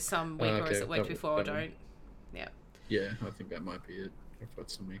 So some weak auras that worked before don't. Yeah. Yeah, I think that might be it. I've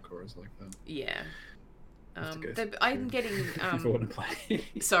got some weak auras like that. Yeah. I'm getting... if I want to play.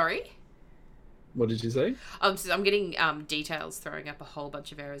 Sorry? What did you say? I'm getting details throwing up a whole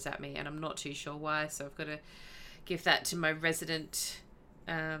bunch of errors at me, and I'm not too sure why, so I've got to give that to my resident...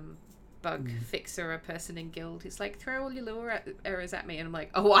 bug fixer, a person in guild. He's like, throw all your little errors at me, and I'm like,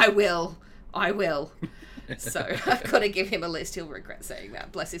 oh, I will. So I've got to give him a list. He'll regret saying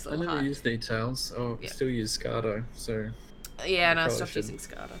that. Bless his little heart. I never use details. Still use SCADA, so yeah, and I stopped using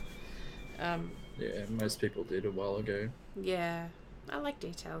SCADA. Yeah, most people did a while ago. Yeah, I like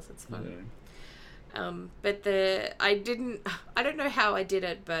details. It's I fun. don't know. But I don't know how I did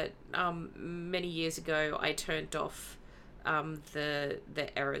it, but many years ago I turned off the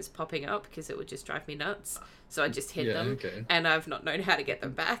errors popping up because it would just drive me nuts. So I just hid them, Okay. and I've not known how to get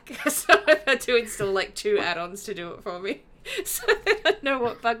them back. So I've had to install like 2 add-ons to do it for me, so that I know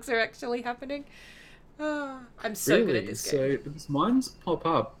what bugs are actually happening. Oh, I'm so good at this game. So because mine's pop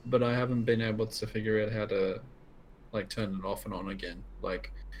up, but I haven't been able to figure out how to like turn it off and on again.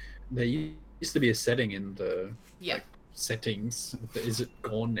 Like there used to be a setting in the Yeah. like, settings. Is it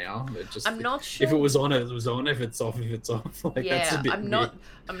gone now? It just I'm not sure. if it was on, it was on. If it's off, if it's off. Like that's a Yeah, bit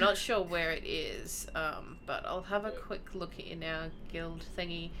I'm not sure where it is. But I'll have a quick look in our guild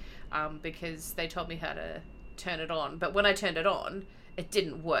thingy, because they told me how to turn it on. But when I turned it on, it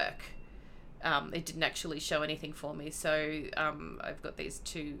didn't work. It didn't actually show anything for me. So I've got these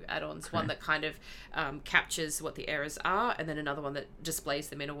 2 add-ons. Okay. One that kind of captures what the errors are, and then another one that displays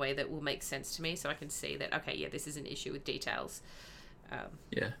them in a way that will make sense to me, so I can see that okay, yeah, this is an issue with details.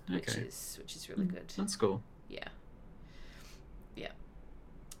 Yeah. Okay. Which is really good. That's cool. Yeah. Yeah.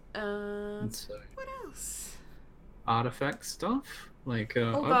 And so What else? artifact stuff. Like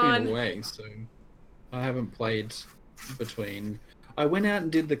All I've gone. been away, so I haven't played between. I went out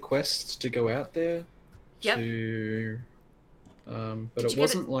and did the quest to go out there. Yep. To, but Did it you get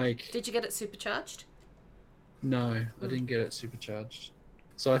wasn't like Did you get it supercharged? no, I didn't get it supercharged.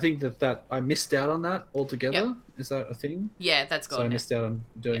 So I think that I missed out on that altogether. Yep. Is that a thing? Yeah, that's So I gone now. missed out on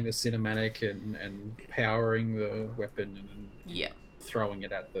doing the cinematic and powering the weapon and Yeah, throwing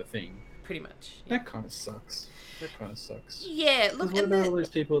it at the thing. pretty much. Yeah. That kind of sucks. That kind of sucks. Yeah, 'Cause look, what and about all those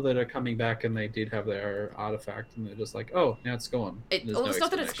people that are coming back and they did have their artifact and they're just like, oh, now it's gone. There's well, no it's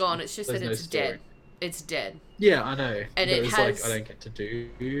not that it's explanation. gone. It's just There's that no it's story. dead. It's dead. Yeah, I know. And but it it's has- like I don't get to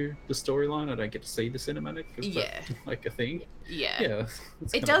do the storyline. I don't get to see the cinematic. Is that, Yeah. like a thing? Yeah. Yeah.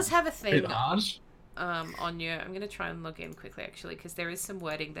 It's It kinda does have a a thing bit harsh. on your. I'm gonna try and log in quickly actually, because there is some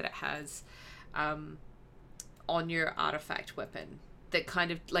wording that it has on your artifact weapon that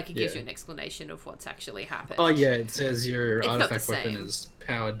kind of like it gives Yeah. you an explanation of what's actually happened. Oh yeah, it says your It's not the artifact weapon same. is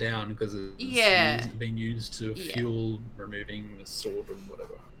powered down because it's Yeah. being used to Yeah. fuel removing the sword or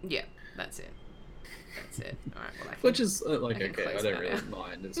whatever. Yeah, that's it. That's it. All right. Well, I can, Which is like I can okay, I close don't that really out.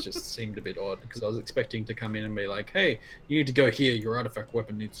 mind. It's just seemed a bit odd because I was expecting to come in and be like, "Hey, you need to go here. Your artifact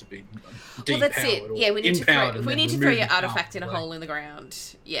weapon needs to be depowered well, that's it. or Yeah, we need to throw. empowered and We then need to remove throw your the power." artifact in a Like, hole in the ground.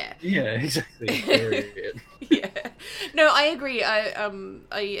 Yeah. Yeah, exactly. Very weird. Yeah. No, I agree.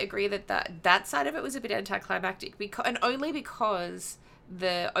 I agree that side of it was a bit anticlimactic and only because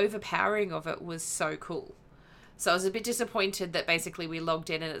the overpowering of it was so cool. So I was a bit disappointed that basically we logged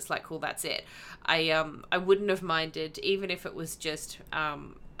in and it's like, cool, that's it. I wouldn't have minded even if it was just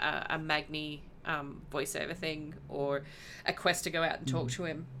a Magni voiceover thing or a quest to go out and talk to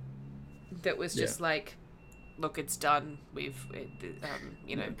him. That was just like, look, it's done.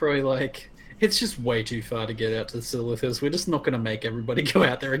 You know. Probably like it's just way too far to get out to Silithus. We're just not going to make everybody go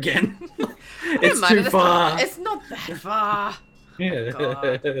out there again. It's Don't mind too it, far. It's not that far. Yeah.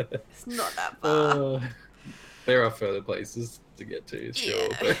 God. It's not that far. There are further places to get to, sure,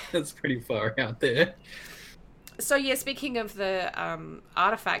 Yeah. but it's pretty far out there. So yeah, speaking of the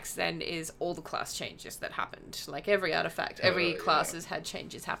artifacts, then is all the class changes that happened. Like every artifact, every yeah. class has had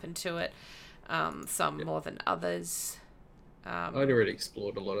changes happen to it. Some more than others. I'd already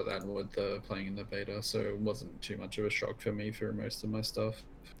explored a lot of that with playing in the beta, so it wasn't too much of a shock for me for most of my stuff.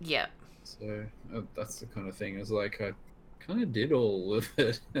 Yeah. So that's the kind of thing. It's like I kind of did all of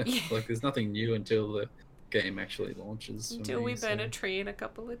it. Yeah. Like there's nothing new until the game actually launches. For Until me, we burn so- a tree in a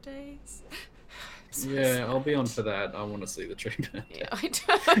couple of days. So Yeah, sad. I'll be on for that. I want to see the tree burn. Yeah, I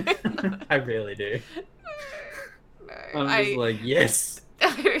don't. I really do. No, I'm just like, yes.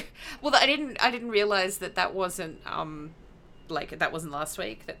 well, I didn't realize that wasn't like that wasn't last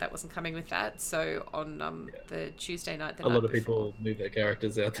week, that wasn't coming with that. So on the Tuesday night, A lot of people move their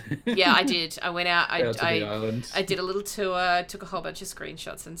characters out there. Yeah, I did. I went out. Out to the I island. did a little tour, took a whole bunch of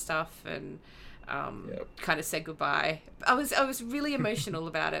screenshots and stuff, and Yep. kind of said goodbye. I was really emotional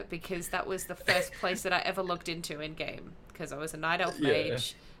about it because that was the first place that I ever looked into in game because I was a night elf Yeah.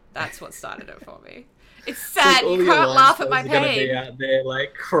 mage. That's what started it for me. It's Like, sad. all You the can't alliance laugh at my players are gonna be pain. out there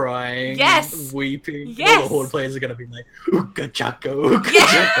like crying, Yes. weeping. All Yes. the horde players are gonna be like, "Ooka chaka, ooka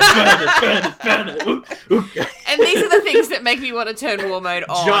Yeah. chaka, burn it, ooka." And these are the things that make me want to turn war mode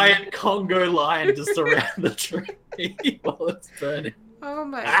on. Giant Congo lion just around the tree while it's burning. Oh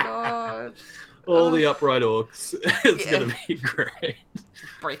my god. All the upright orcs. It's Yeah. gonna be great.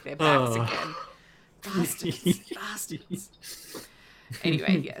 Break their backs Oh. again. Bastards. Bastards.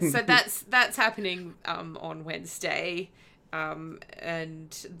 Anyway, yeah. So that's happening on Wednesday,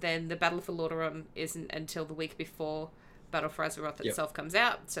 and then the Battle for Lordaeron isn't until the week before Battle for Azeroth itself comes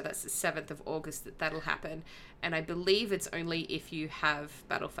out. So that's the 7th of August that'll happen, and I believe it's only if you have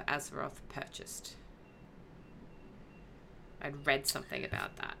Battle for Azeroth purchased. I'd read something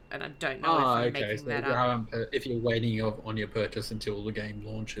about that, and I don't know if I'm making that up. If you're waiting on your purchase until the game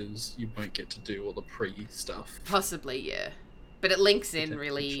launches, you won't get to do all the pre-stuff. Possibly, yeah. But it links in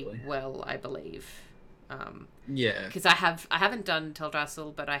really well, I believe. Yeah. Because I haven't done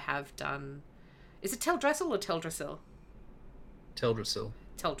Teldrassil, but I have done... Is it Teldrassil or Teldrassil? Teldrassil.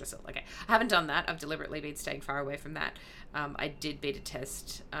 Teldrassil, okay. I haven't done that. I've deliberately been staying far away from that. I did beta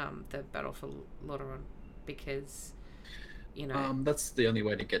test the Battle for Lordaeron because... You know, that's the only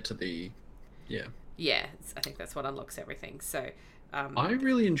way to get to the, yeah. I think that's what unlocks everything. So, I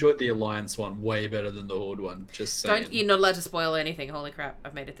really enjoyed the Alliance one way better than the Horde one. Just saying. You're not allowed to spoil anything. Holy crap!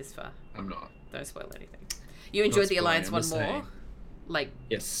 I've made it this far. I'm not. Don't spoil anything. You enjoyed the Alliance one more, like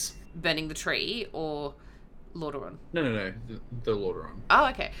yes, burning the tree or Lordaeron. No, the Lordaeron. Oh,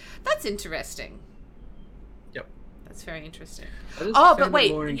 okay, that's interesting. Yep, that's very interesting. But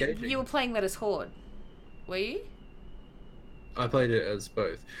wait, you were playing that as Horde, were you? I played it as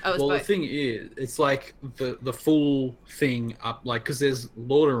both. Oh, well, both. The thing is, it's like the full thing up, like, because there's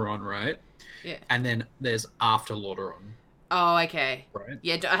Lordaeron, right? Yeah. And then there's after Lordaeron. Oh, okay. Right.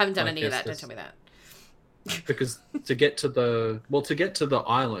 Yeah, I haven't done any of that. Don't tell me that. Because to get to the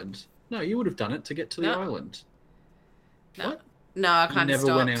island, no, you would have done it to get to the island. No. What? No, I kind of stopped.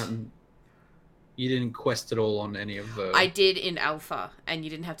 You never went out and you didn't quest at all on any of the... I did in Alpha, and you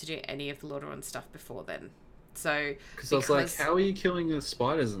didn't have to do any of the Lordaeron stuff before then. So because I was like, how are you killing the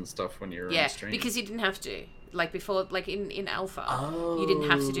spiders and stuff when you're on stream? Because you didn't have to. Like before, like in Alpha, you didn't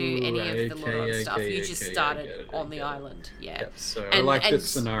have to do any of the Lordaeron stuff. You just started on the island. Yeah. Yep, so I like this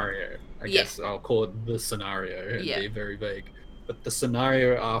scenario. I guess I'll call it the scenario and be very vague. But the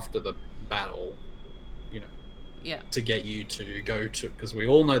scenario after the battle, you know, to get you to go to, because we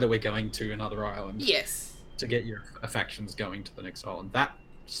all know that we're going to another island. Yes. To get your factions going to the next island. That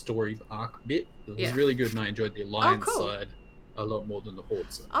story arc bit was really good, and I enjoyed the Alliance side a lot more than the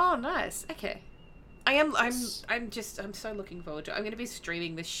Horde side. Oh, nice. Okay. I'm so looking forward to it. I'm going to be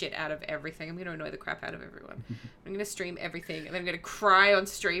streaming the shit out of everything. I'm going to annoy the crap out of everyone. I'm going to stream everything, and then I'm going to cry on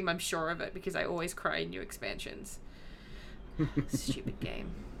stream, I'm sure of it, because I always cry in new expansions. Stupid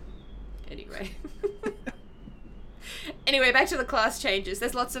game. Anyway. Anyway, back to the class changes.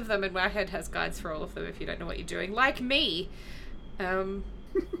 There's lots of them, and Wowhead has guides for all of them if you don't know what you're doing. Like me.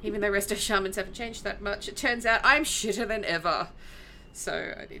 Even though Resto Shamans haven't changed that much, it turns out I'm shitter than ever.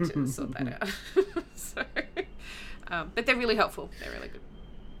 So I need to sort that out. But they're really helpful. They're really good.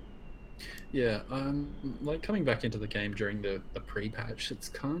 Yeah, like coming back into the game during the pre-patch, it's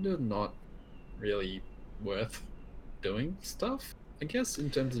kind of not really worth doing stuff, I guess, in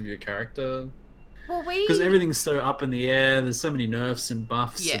terms of your character. Well, because everything's so up in the air. There's so many nerfs and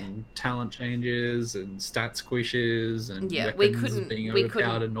buffs and talent changes and stat squishes and weapons being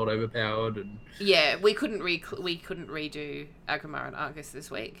overpowered and not overpowered. And we couldn't redo Agrimar and Argus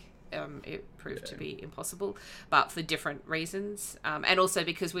this week. It proved to be impossible, but for different reasons. And also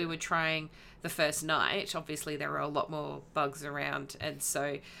because we were trying the first night, obviously there were a lot more bugs around, and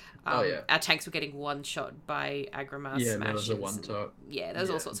so our tanks were getting one shot by Agrimar smashes. Yeah, there was a one shot. There was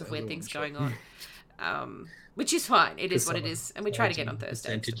all sorts of weird things going on. Which is fine. It is what it is, and we try to get on Thursday.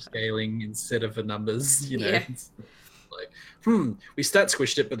 Percentage scaling instead of the numbers, you know. Yeah. It's like, we stat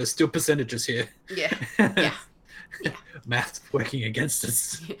squished it, but there's still percentages here. Yeah, yeah. Math's working against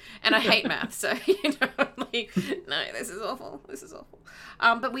us. And I hate math, so like, no, this is awful.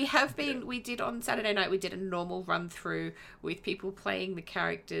 But we did on Saturday night, we did a normal run through with people playing the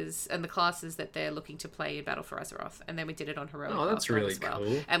characters and the classes that they're looking to play in Battle for Azeroth, and then we did it on heroic. Oh, that's really as well.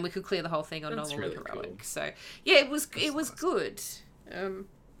 Cool. And we could clear the whole thing on normal really and heroic. Cool. So yeah, it was good.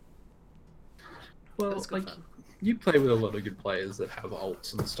 Well, was good fun. You play with a lot of good players that have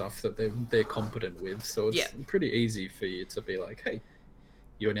ults and stuff that they're competent with, so it's pretty easy for you to be like, hey,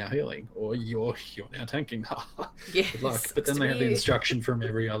 you're now healing, or you're now tanking. Good luck. But then they have the instruction from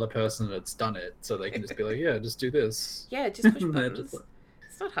every other person that's done it, so they can just be like, yeah, just do this. Yeah, just push buttons.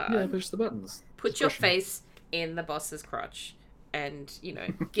 It's not hard. Yeah, push the buttons. Put your face in the boss's crotch and,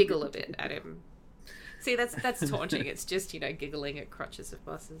 giggle a bit at him. See, that's taunting. It's just, giggling at crotches of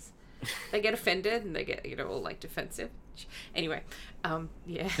bosses. They get offended and they get, all like defensive. Anyway,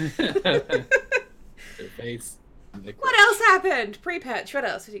 yeah. Their face. What else happened? Pre-patch. What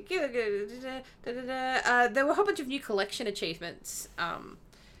else? There were a whole bunch of new collection achievements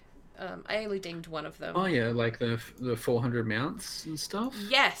I only dinged one of them. Oh yeah, like the 400 mounts and stuff.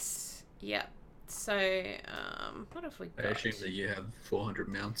 Yes. Yep. So, what have we I got? assume that you have 400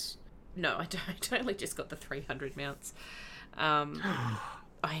 mounts. No, I don't. I only just got the 300 mounts. I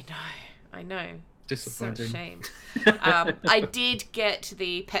know. Disappointing. Such a shame. I did get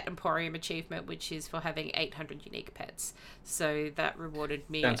the Pet Emporium achievement, which is for having 800 unique pets. So that rewarded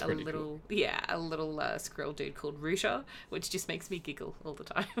me That's a pretty little, squirrel dude called Rooter, which just makes me giggle all the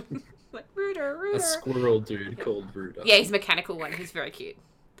time. Like, Rooter, Rooter. A squirrel dude called Rooter. Yeah, he's a mechanical one. He's very cute.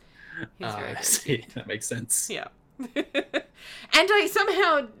 He's very cute. See, that makes sense. Yeah. And I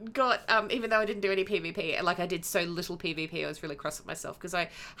somehow got, even though I didn't do any PvP, like I did so little PvP, I was really cross with myself because I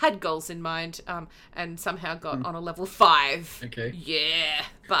had goals in mind, and somehow got on a level 5. Okay. Yeah,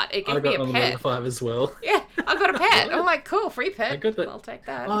 but it I gave me got a on pet. level 5 as well. Yeah, I got a pet. I'm like, cool, free pet. I got that. I'll take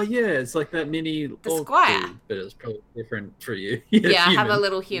that. Oh yeah, it's like that mini orc squire. dude, but it's probably different for you. Yeah, I have a human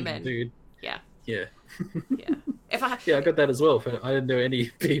little human. dude. Yeah. Yeah. Yeah. If I Yeah, I got that as well. But I didn't do any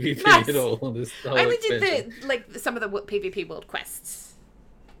PvP Nice. at all on this whole I only expansion. did some of the PvP world quests.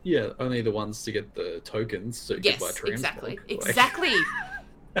 Yeah, only the ones to get the tokens so you can buy Yes, transmog. exactly. Like- Exactly.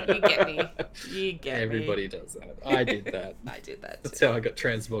 You get me. You get me. Everybody does that. I did that. I did that That's too. how I got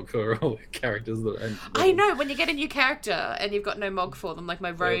transmog for all the characters that I know, when you get a new character and you've got no mog for them, like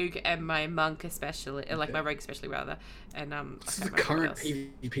my rogue and my monk especially, like my rogue especially rather, and What's I the can't remember current what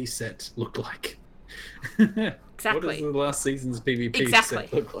else. PvP set look like? Exactly. What does the last season's PvP Exactly.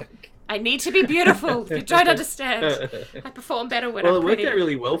 set look like? I need to be beautiful. You don't understand. I perform better when Well, I'm it worked pretty. out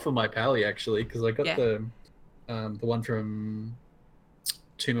really well for my pally actually, because I got Yeah. the one from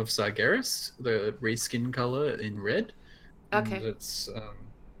Tomb of Sargeras, the reskin color in red. Okay. And it's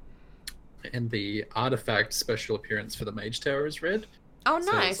and the artifact special appearance for the Mage Tower is red. Oh,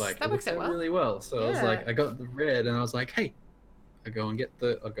 So nice. it's like, That it works worked out out well. really well. So I was Yeah. like, I got the red, and I was like, hey, I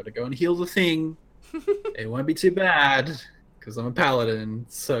gotta go and heal the thing. It won't be too bad because I'm a paladin,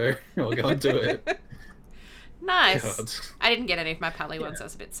 so I'll go and do it. Nice. God. I didn't get any of my pally ones. I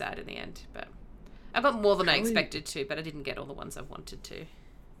was a bit sad in the end, but I got more than I Pally- expected to, but I didn't get all the ones I wanted to.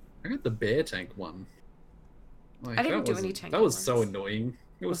 I got the bear tank one. Like, I didn't that do any wasn't- tanky That was so ones. annoying.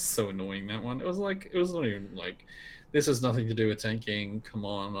 It was so annoying, that one. It was not even like, this has nothing to do with tanking. Come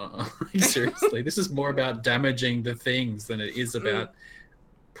on. Seriously. This is more about damaging the things than it is about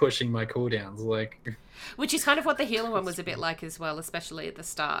pushing my cooldowns. Like, Which is kind of what the healer one was a bit like as well, especially at the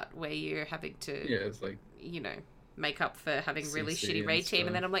start, where you're having to, yeah, it's like, make up for having really CC shitty and raid team. stuff.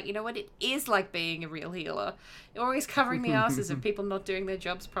 And then I'm like, you know what? It is like being a real healer. You're always covering the asses of people not doing their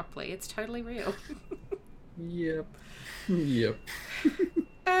jobs properly. It's totally real. yep. Yep.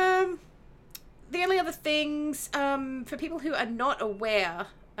 The only other things, for people who are not aware,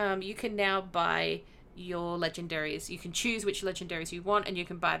 you can now buy your legendaries. You can choose which legendaries you want, and you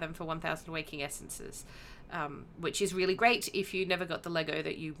can buy them for 1,000 waking essences, which is really great if you never got the Lego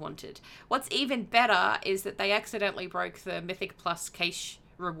that you wanted. What's even better is that they accidentally broke the Mythic Plus cache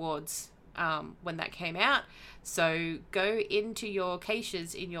rewards when that came out. So go into your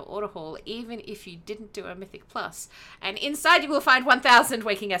caches in your order hall, even if you didn't do a Mythic Plus, and inside you will find 1,000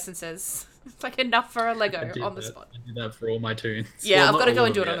 waking essences. It's like enough for a Lego on the spot. I did that for all my tunes. Yeah, I've not got to all go of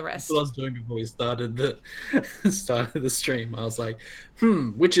and do them it on yet. the rest. That's what I was doing before we started the stream. I was like,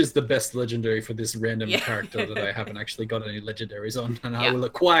 which is the best legendary for this random Yeah. character that I haven't actually got any legendaries on, and I Yeah. will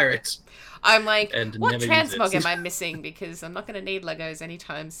acquire it. I'm like, And what never use transmog it. am I missing? Because I'm not going to need Legos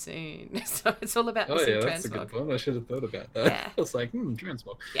anytime soon. So it's all about Oh missing yeah, that's a transmog. good point. I should have thought about that. Yeah. I was like,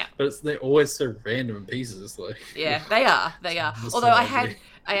 transmog. Yeah. But they're always so random pieces. Like, Yeah, they are. They are. That's Although so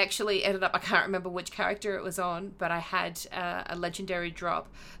I actually ended up, I can't remember which character it was on, but I had a legendary drop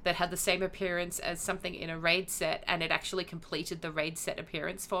that had the same appearance as something in a raid set, and it actually completed the raid set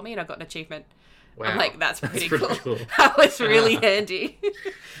appearance for me, and I got an achievement. wow, I'm like, that's pretty pretty cool. That was really handy.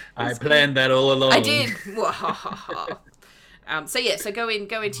 I planned that all along. I did. So go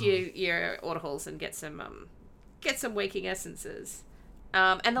into your order halls and get some waking essences.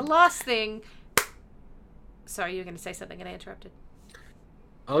 And the last thing. Sorry, you were going to say something and I interrupted.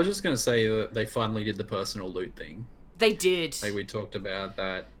 I was just going to say that they finally did the personal loot thing. They did. Like we talked about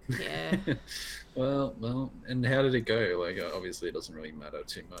that. Yeah. well, and how did it go? Like, obviously, it doesn't really matter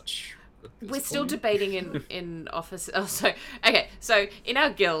too much. at this We're still point. debating in office. Oh, so in our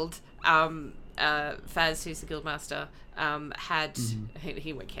guild, Faz, who's the guild master, had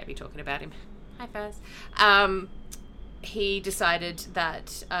he can't be talking about him. Hi, Faz. He decided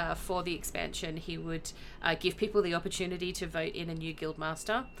that for the expansion, he would give people the opportunity to vote in a new guild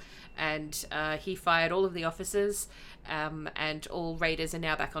master, and he fired all of the officers, and all raiders are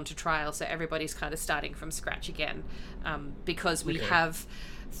now back onto trial. So everybody's kind of starting from scratch again, because we Okay. have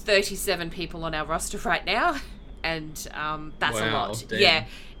 37 people on our roster right now, and that's a Wow, lot. damn. Yeah,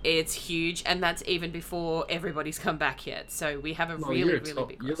 it's huge, and that's even before everybody's come back yet. So we have a really big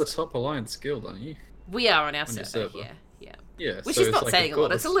You're the roster. top Alliance guild, aren't you? We are on our on your server. server. Yeah, yeah. Yeah. Which so is it's not like, saying of a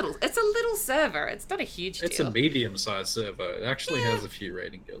lot. It's course, a little server. It's not a huge deal. It's a medium-sized server. It actually has a few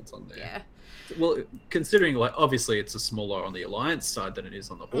raiding guilds on there. Yeah. Well, considering like obviously it's a smaller on the Alliance side than it is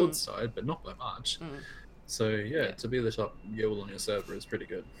on the Horde side, but not by much. So yeah, to be the top guild on your server is pretty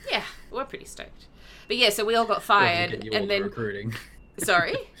good. Yeah, we're pretty stoked. But yeah, so we all got It'll fired, get you all and the then recruiting.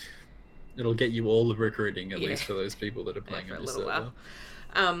 sorry. It'll get you all the recruiting, at Yeah. least for those people that are playing for on a your little server.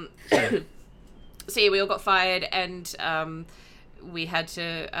 while. So yeah, we all got fired, and we had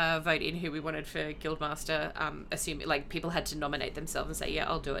to vote in who we wanted for Guildmaster. Assuming like people had to nominate themselves and say, "Yeah,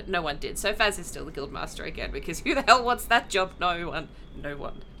 I'll do it." No one did. So Faz is still the Guildmaster again because who the hell wants that job? No one.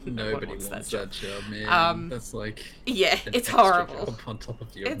 Nobody wants wants that that job, man. That's like Yeah, an it's extra horrible. job on top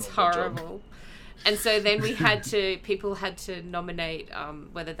of your It's normal job. horrible. And so then people had to nominate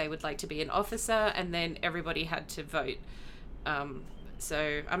whether they would like to be an officer, and then everybody had to vote.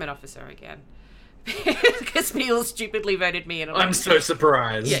 So I'm an officer again. Because Peel stupidly voted me in. I'm so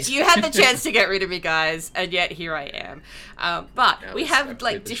surprised. Yeah, you had the chance to get rid of me, guys, and yet here I am. But Now we it's have time to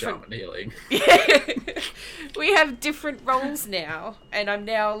like do the different. shaman healing. We have different roles now, and I'm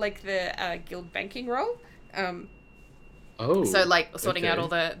now like the guild banking role. Oh. So like sorting out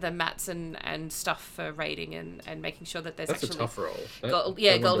okay. all the mats and stuff for raiding and making sure that there's That's actually a tough role. gold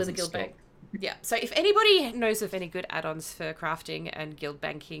in the doesn't guild stop. bank. Yeah. So if anybody knows of any good add-ons for crafting and guild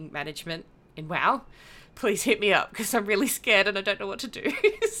banking management in WoW, please hit me up because I'm really scared and I don't know what to do.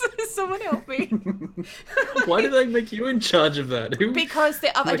 So someone help me. Why did they make you in charge of that? Who, Because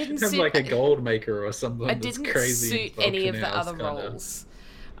I they didn't should have suit like a gold maker or something. I that's didn't crazy suit any of Vulcan the house other kinda. roles.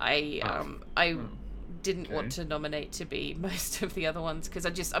 I didn't okay. want to nominate to be most of the other ones because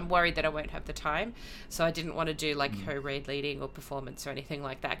I'm worried that I won't have the time. So I didn't want to do like co-raid leading or performance or anything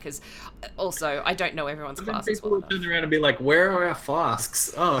like that because also I don't know everyone's But then classes people well will enough. turn around and be like, "Where are our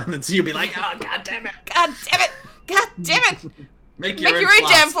flasks?" Oh, and then so you'll be like, "Oh, god damn it! God damn it! God damn it! Make Make your your own own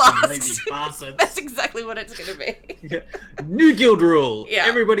damn flasks, flasks." you bastards." That's exactly what it's gonna be. New guild rule. Yeah.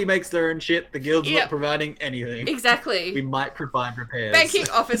 Everybody makes their own shit. The guild's Yep. not providing anything. Exactly. We might provide repairs. Banking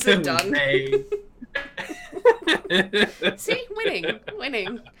officer And done. they- See, winning.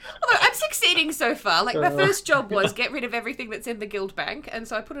 Although I'm succeeding so far. Like, my first job was get rid of everything that's in the guild bank, and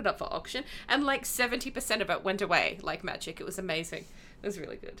so I put it up for auction, and like 70% of it went away like magic. It was amazing. It was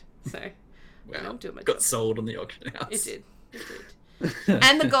really good. So, Wow. I'm doing my Got job. sold on the auction house. It did.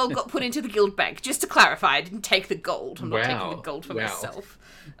 And the gold got put into the guild bank. Just to clarify, I didn't take the gold. I'm not taking the gold for myself.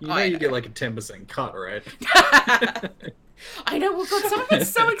 You know I you know. get like a 10% cut, right? I know. Well, God, some of it's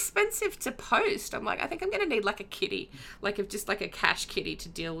so expensive to post. I'm like, I think I'm gonna need like a kitty, like just like a cash kitty to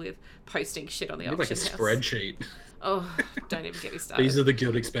deal with posting shit on the You need auction like a house. spreadsheet. Oh, don't even get me started. These are the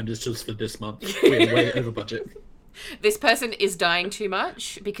guild expenditures for this month. We're way over budget. This person is dying too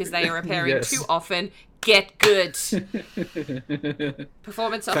much because they are repairing Yes. too often. Get good.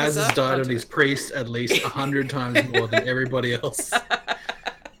 Performance Faz officer. has died I'll on do his it. priest at least 100 times more than everybody else.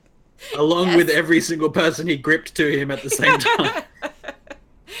 Along Yes. with every single person he gripped to him at the same time.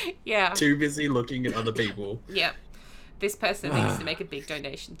 Yeah. Too busy looking at other people. Yep. This person needs to make a big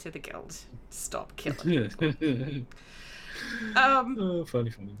donation to the guild. Stop killing. Oh,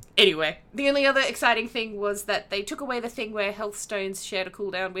 funny. Anyway, the only other exciting thing was that they took away the thing where health stones shared a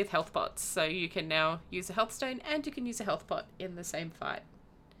cooldown with health pots. So you can now use a health stone and you can use a health pot in the same fight.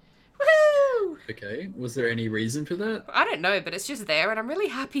 Woohoo! Okay, was there any reason for that? I don't know, but it's just there and I'm really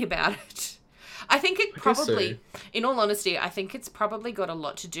happy about it. I think it probably, in all honesty, I think it's probably got a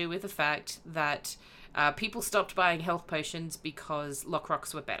lot to do with the fact that people stopped buying health potions because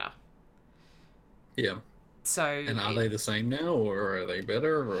Lockrocks were better. Yeah. So And are they the same now, or are they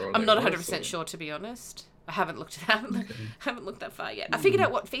better? Or are I'm they not worse, 100% or- sure, to be honest. I haven't looked haven't looked that far yet. I figured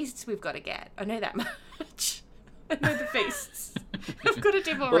out what feasts we've got to get. I know that much. I know the feasts. I've got to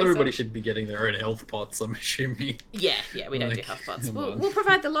do more Well, everybody research. should be getting their own health pots, I'm assuming. Yeah, we don't do Like, health pots. come We'll on.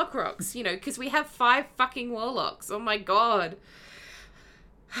 provide the lock rocks, because we have 5 fucking warlocks. Oh my god.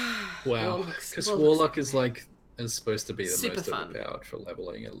 Wow. Warlocks- Because warlocks Warlock are is like is supposed to be the Super most fun. overpowered for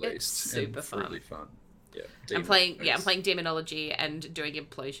leveling at It's least. super and fun. Really fun. Yeah. I'm Demon playing Knights. Demonology and doing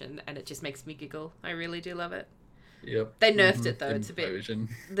Implosion, and it just makes me giggle. I really do love it. Yep. They nerfed it, though. It's a bit... Implosion.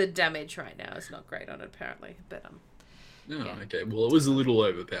 The damage right now is not great on it, apparently. But, Oh, yeah. okay. Well, it was a little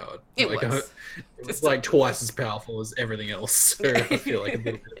overpowered. It like, was. It was Just like a- twice as powerful as everything else. So I feel like a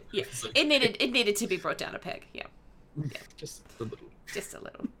little bit. yeah, it needed to be brought down a peg. Yeah, Just a little. just a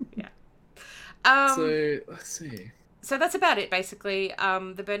little. Yeah. So let's see. So that's about it, basically.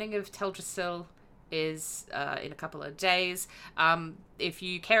 The burning of Teldrassil is in a couple of days. If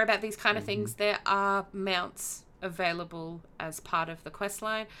you care about these kind of things, there are mounts available as part of the quest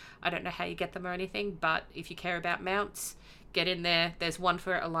line. I don't know how you get them or anything, but if you care about mounts, get in there. There's one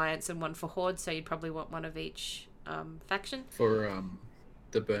for Alliance and one for Horde, so you'd probably want one of each faction. For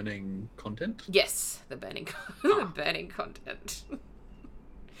the burning content? Yes, the burning the burning content.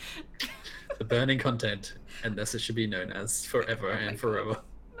 The burning content, and this should be known as forever and forever.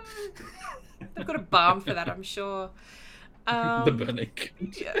 No. They've got a balm for that, I'm sure. The burning.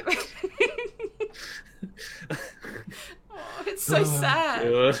 Yeah. Oh, it's so sad.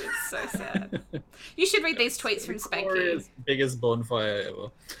 God. It's so sad. You should read these tweets from Spanky. Glorious, biggest bonfire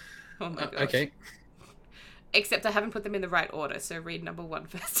ever. Oh my gosh. Okay. Except I haven't put them in the right order, so read number 1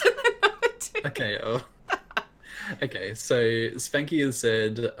 first and then number 2. Okay. Okay, so Spanky has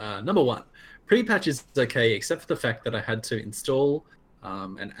said, number 1, pre-patch is okay, except for the fact that I had to install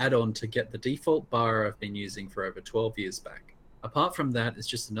an add-on to get the default bar I've been using for over 12 years back. Apart from that, it's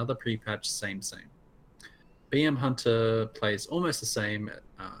just another pre-patch, same. BM Hunter plays almost the same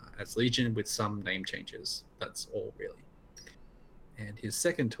as Legion with some name changes. That's all, really. And his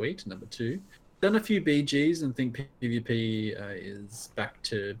second tweet, number 2, done a few BGs and think PvP is back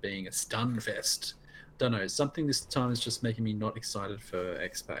to being a stun fest. Don't know, something this time is just making me not excited for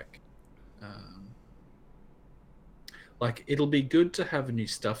X-Pac. Like, it'll be good to have new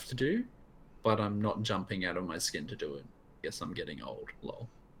stuff to do, but I'm not jumping out of my skin to do it. Guess I'm getting old, lol.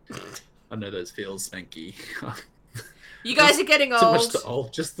 I know those feels, Spanky. You guys are getting Too much old. to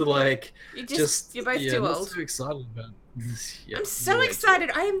old, just to like... You're both too not old. so excited about yeah, I'm so way too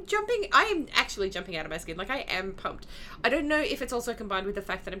excited. I am actually jumping out of my skin. Like, I am pumped. I don't know if it's also combined with the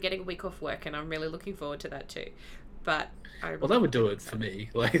fact that I'm getting a week off work, and I'm really looking forward to that too. But Well, that would do it for me.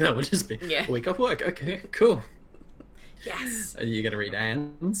 Like, that would just be Yeah. a week off work. Okay, cool. Yes. Are you going to read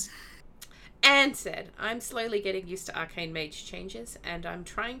Anne's? Anne said, I'm slowly getting used to Arcane Mage changes, and I'm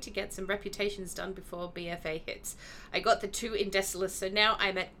trying to get some reputations done before BFA hits. I got the 2 in Decimus, so now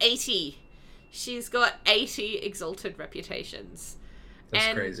I'm at 80. She's got 80 exalted reputations. That's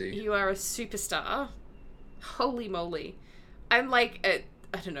and crazy. You are a superstar. Holy moly. I'm like,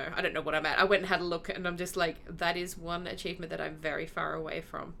 I don't know what I'm at. I went and had a look, and I'm just like, that is one achievement that I'm very far away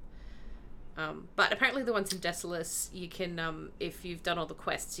from. But apparently the ones in Decimus, you can, if you've done all the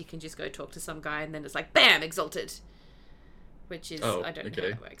quests, you can just go talk to some guy and then it's like, bam, exalted. Which is, I don't know how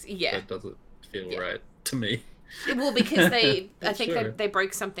that works. Yeah. That doesn't feel right to me. Well, because I think Sure. they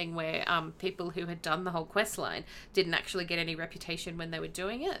broke something where people who had done the whole quest line didn't actually get any reputation when they were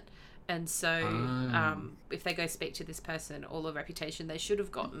doing it. And so if they go speak to this person, all the reputation they should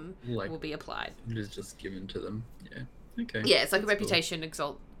have gotten will be applied. It is just given to them. Yeah. Okay. Yeah, it's like That's a reputation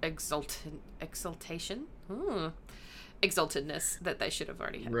exaltation. Exaltedness that they should have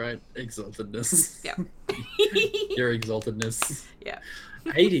already had. Right. Exaltedness. Yeah. Your exaltedness. Yeah.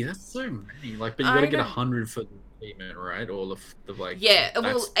 80, that's so many. Like, but you I gotta get know. 100 for the achievement, right? All of the, like... Yeah,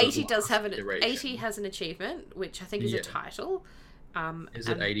 well, that's the 80 does have an... duration. 80 has an achievement, which I think is Yeah. a title. Is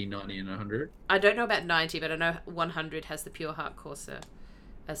it and 80, 90, and 100? I don't know about 90, but I know 100 has the Pure Heart Courser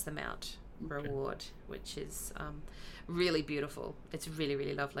as the mount reward, which is really beautiful. It's really,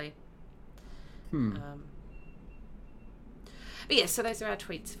 really lovely. But yeah, so those are our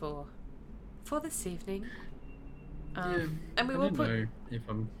tweets for this evening. Yeah. And we I will don't put... know if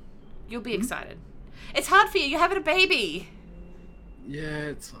I'm... You'll be excited. It's hard for you. You're having a baby.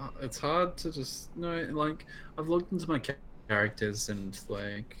 Yeah, it's hard to just... No, like, I've looked into my characters and,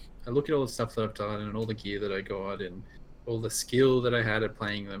 like, I look at all the stuff that I've done and all the gear that I got and all the skill that I had at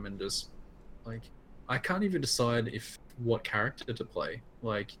playing them and just, like, I can't even decide what character to play.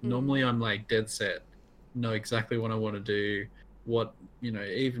 Like, normally I'm, like, dead set, know exactly what I want to do, what,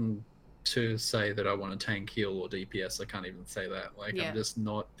 even to say that I want to tank, heal, or DPS, I can't even say that. Like, Yeah. I'm just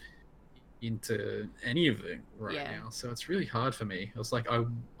not into any of it right Yeah. now. So it's really hard for me. It's like,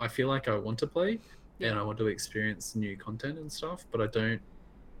 I feel like I want to play and I want to experience new content and stuff, but I don't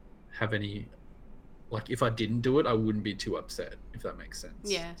have any... Like, if I didn't do it, I wouldn't be too upset, if that makes sense.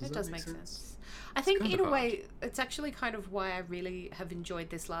 Yeah, Does it that does make make sense. I think kind in of a hard. way, it's actually kind of why I really have enjoyed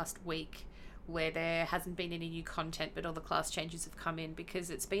this last week where there hasn't been any new content, but all the class changes have come in, because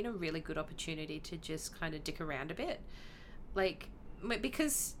it's been a really good opportunity to just kind of dick around a bit. Like,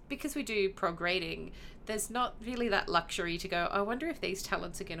 because we do prog rating, there's not really that luxury to go, I wonder if these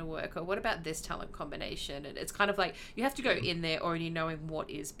talents are going to work, or what about this talent combination? And it's kind of like, you have to go in there already knowing what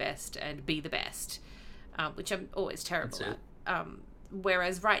is best and be the best, which I'm always terrible That's at.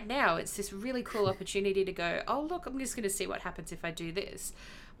 whereas right now it's this really cool opportunity to go, oh look, I'm just going to see what happens if I do this.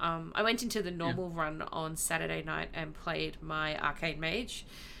 I went into the normal run on Saturday night and played my Arcane Mage,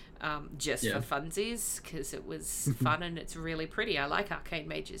 just for funsies, because it was fun and it's really pretty. I like Arcane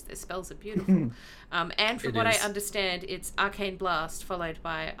Mages. Their spells are beautiful. And from what I understand, it's Arcane Blast followed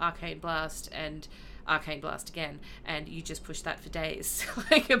by Arcane Blast and Arcane Blast again, and you just push that for days.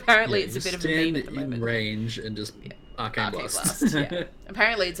 Like, apparently it's a bit of a meme at the moment. In range and just Arcane Blast. Yeah.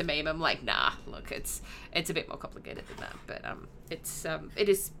 Apparently it's a meme. I'm like, nah, look, it's a bit more complicated than that, but it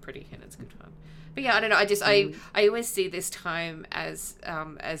is pretty and it's good fun. But yeah, I don't know. I always see this time as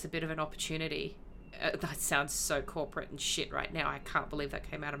a bit of an opportunity. That sounds so corporate and shit right now. I can't believe that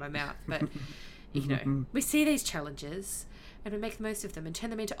came out of my mouth. But you know, we see these challenges and we make the most of them and turn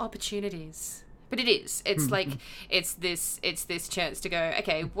them into opportunities. But it is. It's like it's this chance to go,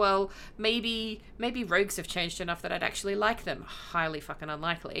 okay, well, maybe rogues have changed enough that I'd actually like them. Highly fucking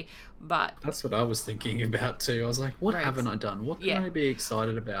unlikely, but that's what I was thinking about too. I was like, what haven't I done? What can I be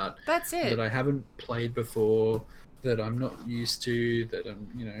excited about? That's it. That I haven't played before, that I'm not used to, that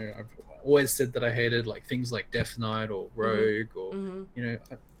I've always said that I hated, like things like Death Knight or Rogue or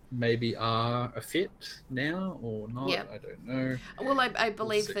maybe are a fit now or not. I don't know. Well, I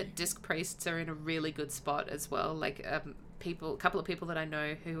believe that Disc Priests are in a really good spot as well. Like a couple of people that I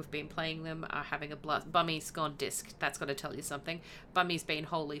know who have been playing them are having a blast. Bummy's gone Disc. That's got to tell you something. Bummy's been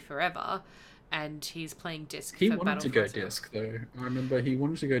holy forever, and he's playing Disc. He wanted to go Disc though. I remember he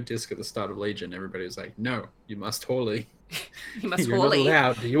wanted to go Disc at the start of Legion. Everybody was like, "No, you must holy." You must You're holy.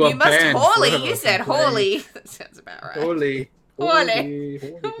 Not allowed. You must holy. You said holy. That sounds about right. Holy. Holy.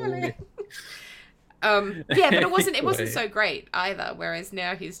 Yeah, but it wasn't so great either. Whereas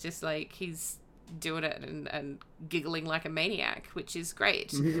now he's just like, he's doing it and giggling like a maniac, which is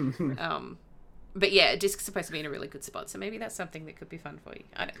great. But yeah, Disc's supposed to be in a really good spot, so maybe that's something that could be fun for you.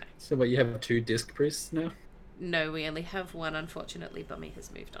 I don't know. So, what, you have 2 Disc Priests now? No, we only have one. Unfortunately, Bummy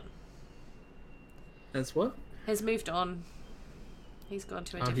has moved on. That's what? Has moved on. He's gone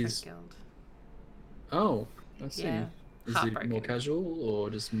to a different guild. Oh, I see. Yeah. Is it more casual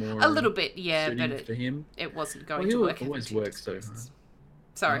or just more? A little bit, yeah, but for him, it wasn't going to work. He always works so.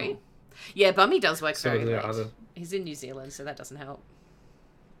 Sorry. Oh. Yeah, Bummy does work very late. He's in New Zealand, so that doesn't help.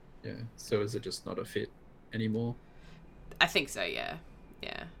 Yeah. So is it just not a fit anymore? I think so. Yeah.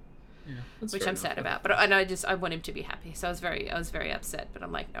 Yeah. Yeah. Which I'm sad about, but I want him to be happy. So I was very upset, but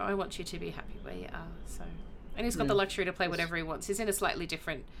I'm like, no, I want you to be happy where you are. So, and he's got the luxury to play whatever he wants. He's in a slightly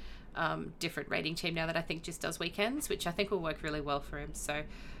different raiding team now that I think just does weekends, which I think will work really well for him. So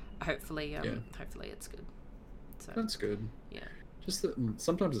hopefully it's good. So that's good. Yeah. Just that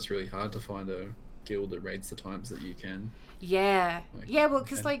sometimes it's really hard to find a guild that raids the times that you can. Yeah. Well,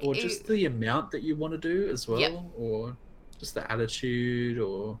 because or just the amount that you want to do as well, or just the attitude,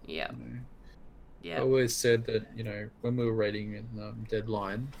 or Yeah. I always said that when we were raiding in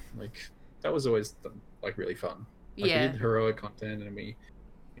Deadline, like that was always like really fun. Like, we did heroic content and we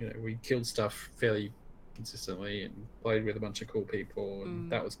killed stuff fairly consistently and played with a bunch of cool people,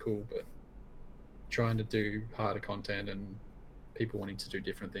 and that was cool. But trying to do harder content and people wanting to do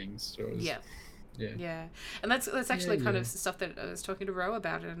different things, so it was, yeah. And that's actually kind of stuff that I was talking to Ro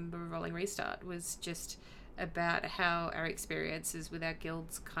about in the Rolling Restart, was just about how our experiences with our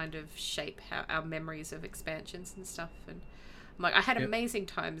guilds kind of shape how our memories of expansions and stuff. And I'm like, I had amazing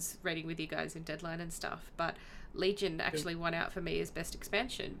times raiding with you guys in Deadline and stuff, but Legion actually won out for me as best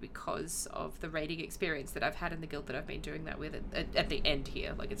expansion because of the raiding experience that I've had in the guild that I've been doing that with at the end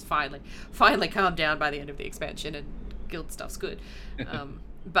here. Like, it's finally calmed down by the end of the expansion, and guild stuff's good.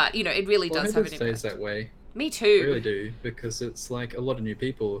 But it really does have an impact. It stays that way. Me too. I really do, because it's like a lot of new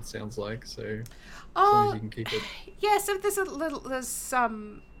people, it sounds like, so as long as you can keep it. Yeah, so there's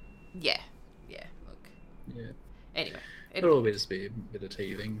some look. Yeah. Anyway. It'll always just be a bit of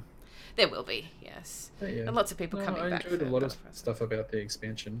teething. There will be, yes. And lots of people coming back. I enjoyed a lot of stuff about the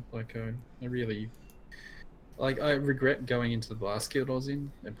expansion. Like, I really... Like, I regret going into the last guild I was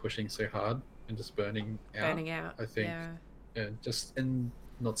in and pushing so hard and just burning out. I think. Yeah. Just and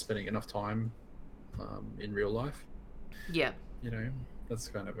not spending enough time in real life. Yeah. That's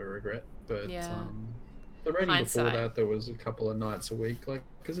kind of a regret. But the rating Hindsight. before that, there was a couple of nights a week. Like,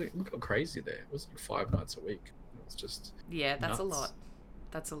 because it got crazy there. It was like 5 nights a week. It was just that's nuts. a lot.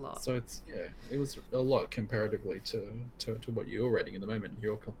 That's a lot. So it was a lot comparatively to what you're rating at the moment.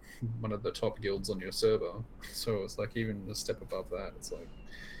 You're one of the top guilds on your server, so it's like even a step above that. It's like,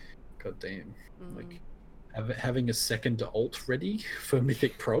 god damn, like having a second alt ready for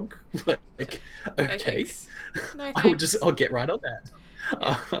Mythic Prog. Like, okay, No, I'll get right on that.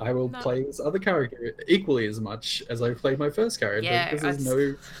 I will No. play this other character equally as much as I played my first character Yeah, because there's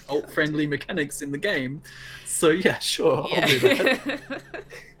I've- no alt-friendly mechanics in the game. So yeah, sure, Yeah. I'll do that.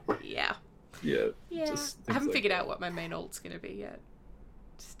 Yeah. Yeah, Yeah. just I haven't things like figured that. out what my main alt's gonna be yet.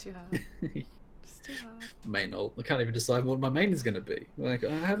 It's too hard. It's too hard. Main alt. I can't even decide what my main is going to be. Like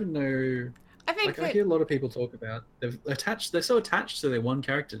I have no. I think Like I that, hear a lot of people talk about they're so attached to their one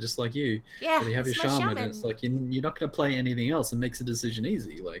character, just like you. yeah, That you have your it's my shaman, and it's like you're not going to play anything else. It makes a decision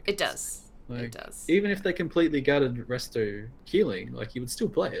easy. Like it does. Like, It does. even if they completely gutted resto healing, like you would still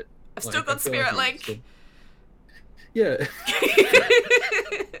play it. I've Like, still I got feel Spirit you Link. still- Yeah.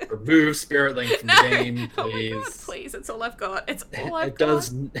 Remove Spirit Link from No. the game, Oh my please. god, please! It's all I've got. It's all I've It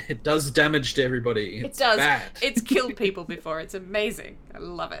got. does damage to everybody. It It's does. bad. It's killed people before. It's amazing. I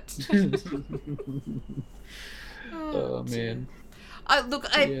love it. Oh man. Look,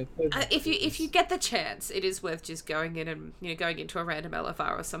 Yeah, if you get the chance, it is worth just going in and going into a random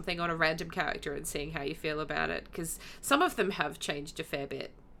LFR or something on a random character and seeing how you feel about it, because some of them have changed a fair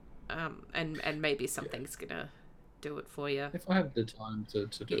bit, and maybe something's gonna do it for you. If I have the time to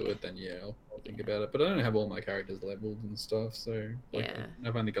do Yeah. it, then yeah, I'll think about it. But I don't have all my characters leveled and stuff, so like, Yeah.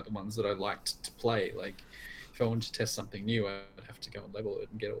 I've only got the ones that I liked to play. Like, if I wanted to test something new, I'd have to go and level it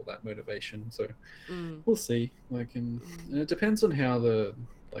and get all that motivation. So Mm. we'll see. Like, and it depends on how the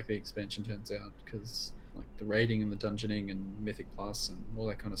expansion turns out, because like the raiding and the dungeoning and Mythic Plus and all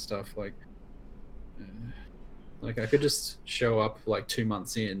that kind of stuff. Like I could just show up like 2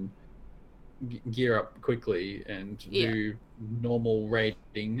 months in, gear up quickly and do normal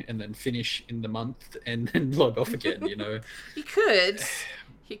raiding, and then finish in the month and then log off again. You could.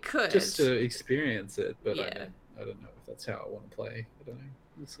 You could. Just to experience it. But Yeah. I don't know if that's how I want to play. I don't know.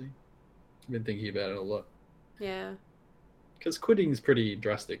 We'll see. I've been thinking about it a lot, Yeah. because quitting is pretty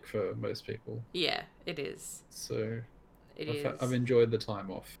drastic for most people. Yeah, it is. So It is. I've enjoyed the time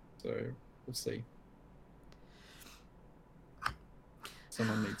off. So we'll see.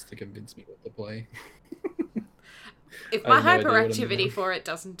 Someone needs to convince me what to play. If I my have no idea what I'm hyperactivity doing. for it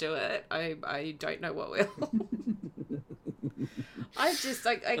doesn't do it, I don't know what will.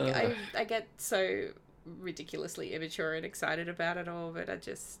 I get so ridiculously immature and excited about it all, but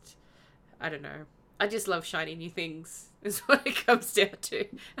I don't know. I just love shiny new things, is what it comes down to.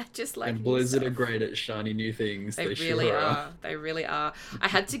 I just like And new Blizzard are stuff. great at shiny new things. They really sure are. They really are. I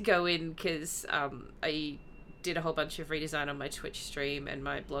had to go in because I did a whole bunch of redesign on my Twitch stream and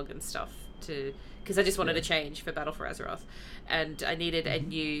my blog and stuff because I just wanted to change for Battle for Azeroth, and I needed a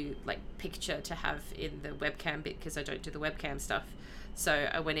new picture to have in the webcam bit because I don't do the webcam stuff. So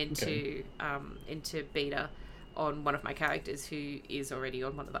I went into beta on one of my characters who is already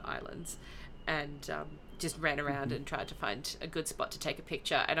on one of the islands, and just ran around and tried to find a good spot to take a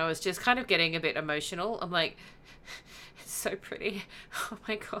picture. And I was just kind of getting a bit emotional. I'm like, it's so pretty. Oh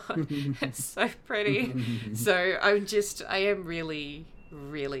my god, it's so pretty. So I am really,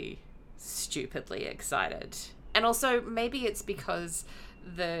 really stupidly excited. And also maybe it's because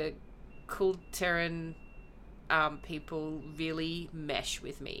the Cool Terran people really mesh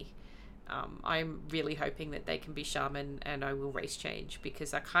with me. I'm really hoping that they can be shaman and I will race change,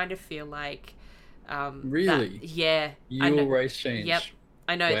 because I kind of feel like Really? I You'll know. race change. Yep,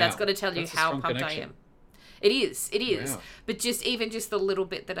 I know. Wow. That's got to tell you That's a how strong pumped connection. I am. It is. Wow. But just the little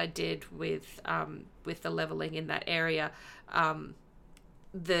bit that I did with the leveling in that area,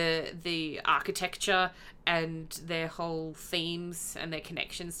 the architecture and their whole themes and their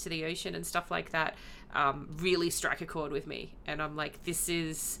connections to the ocean and stuff like that, really strike a chord with me. And I'm like, this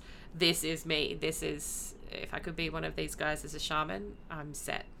is me. This is, if I could be one of these guys as a shaman, I'm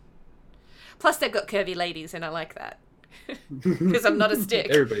set. Plus, they've got curvy ladies, and I like that. Because I'm not a stick.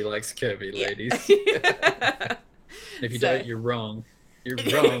 Everybody likes curvy ladies. Yeah. If you So- don't, you're wrong. You're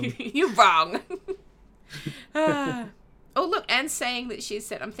wrong. You're wrong. Oh, look, Anne's saying that she's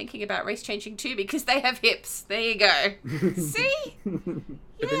said, I'm thinking about race changing too because they have hips. There you go. See? But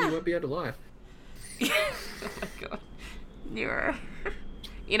then Yeah. you won't be able to lie. Oh my god.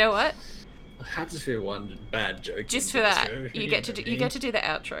 You know what? I had to feel one bad joke. Just into for the that, show, you get to do the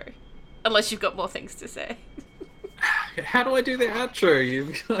outro. Unless you've got more things to say. How do I do the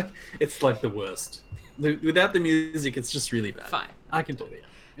outro? It's like the worst. Without the music, it's just really bad. Fine. I can do it.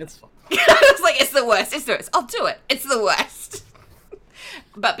 It's fine. It's like, it's the worst. It's the worst. I'll do it. It's the worst.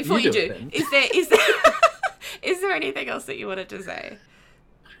 But before You you do do, it then. is there anything else that you wanted to say?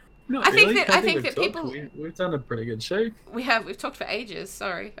 Not I think really. that- I think we've that talked. people- We've done a pretty good show. We've talked for ages.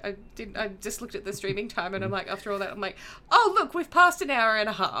 Sorry, I just looked at the streaming time and I'm like, after all that, I'm like, oh look, we've passed an hour and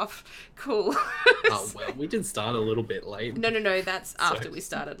a half. Cool. Oh well, we did start a little bit late. No. That's after we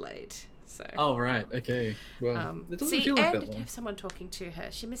started late. So. Oh right, okay. Well, it doesn't See, feel like Anne that didn't long. have someone talking to her.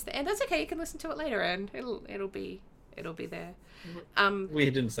 She missed the end. That's okay. You can listen to it later, and it'll be there. We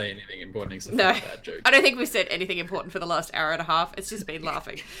didn't say anything important except No, for that joke. I don't think we've said anything important for the last hour and a half. It's just been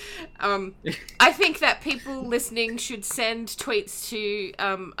laughing. I think that people listening should send tweets to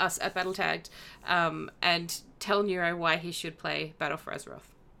us at Battle Tagged and tell Nero why he should play Battle for Azeroth.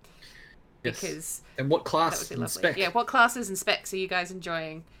 Yes. Because And what that class would be and lovely. spec? Yeah, what classes and specs are you guys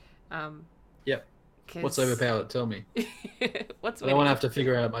enjoying? Yep. What's overpowered? Tell me. What's I don't want to have to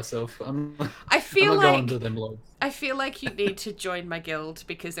figure it out myself. I feel I'm not like going to them logs. I feel like you need to join my guild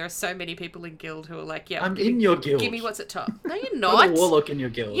because there are so many people in guild who are like, yeah, I'm in your guild. give me what's at top. No, you're I'm not. a warlock in your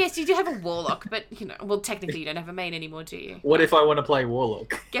guild. Yes, you do have a warlock, but well, technically you don't have a main anymore, do you? What if I want to play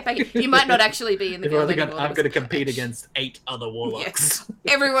warlock? Get back. You might not actually be in the If guild I'm anymore. going to There was a compete glitch. against 8 other warlocks.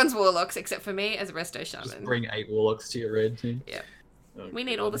 Yes. Everyone's warlocks except for me as a resto shaman. Just bring 8 warlocks to your red team. Yeah. Oh, We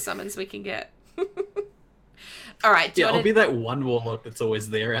need God. all the summons we can get. All right. Do Yeah, you I'll want be that one warlock that's always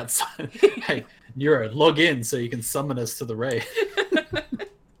there outside. Hey, Nero, log in so you can summon us to the raid.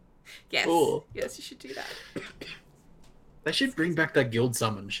 Yes. Cool. Yes, you should do that. They should bring back that guild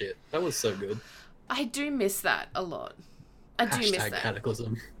summon shit. That was so good. I do miss that a lot. I do miss Hashtag that.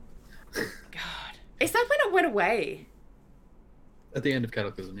 Cataclysm. God. Is that when it went away? At the end of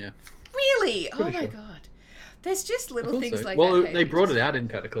Cataclysm, yeah. Really? Oh Pretty my sure. god. There's just I little thought things so. like well, that. they brought it out in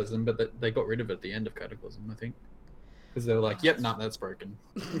Cataclysm, but they got rid of it at the end of Cataclysm, I think. Because they were like, yep, nah, that's broken.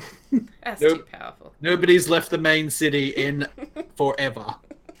 That's Nope. too powerful. Nobody's left the main city in forever.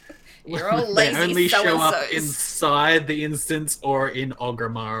 You're all They lazy only show up so-and-sos. inside the instance or in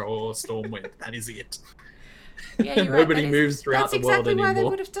Ogrimmar or Stormwind. That is it. Yeah, you're right. Nobody That is- moves throughout That's the world exactly why they anymore.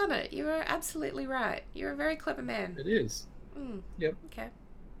 would have done it. You are absolutely right. You're a very clever man. It is. Mm, Yep. okay.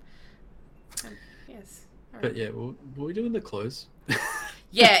 Yes. All right. But yeah, were we doing the close?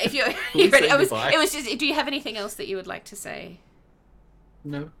 Yeah, if you're, We you're ready. say It was goodbye. just, do you have anything else that you would like to say?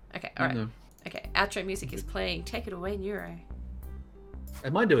 No. Okay, alright. No. Okay, outro music is playing. Take it away, Neuro.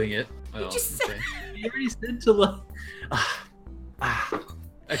 Am I doing it? You just said- You already said to the.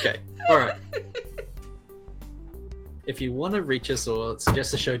 Okay. All right. If you want to reach us or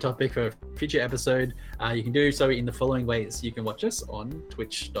suggest a show topic for a future episode, you can do so in the following ways. You can watch us on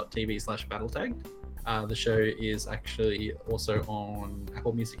twitch.tv/battletag. The show is actually also on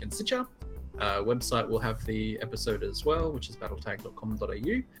Apple Music and Stitcher. Website will have the episode as well, which is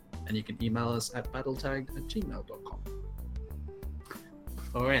battletag.com.au, and you can email us at battletag@gmail.com.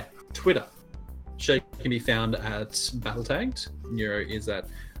 All right, Twitter. Show can be found at Battletagged. Nero is at.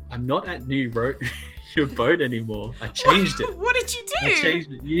 I'm not at New Your Boat anymore. I changed it. What did you do? I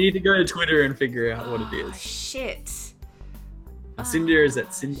changed it. You need to go to Twitter and figure out what it Oh, is. shit. Cinder is at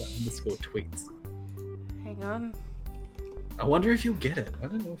Cinder_tweets. Hang on. I wonder if you'll get it. I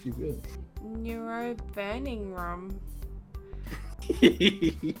don't know if you will. Neuro burning room.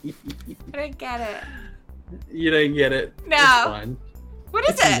 You I don't get it. don't get it. No. It's fine. What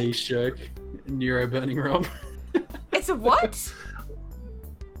is It's a it? niche joke. Neuro burning rum. It's a what?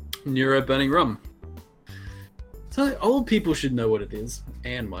 Neuro burning rum. So old people should know what it is.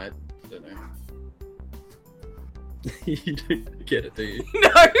 Anne might. I don't know. You don't get it, do you? No.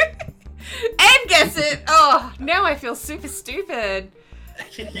 Anne gets it. Oh, now I feel super stupid.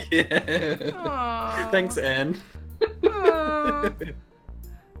 Yeah. Aw. Thanks, Anne. Aw. need to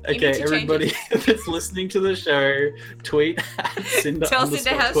Okay, change everybody that's listening to the show, tweet at Cinder Tell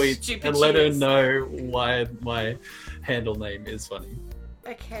Cinder how tweets stupid and she let her is. know why my handle name is funny.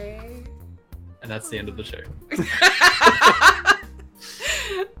 Okay. And that's the end of the show.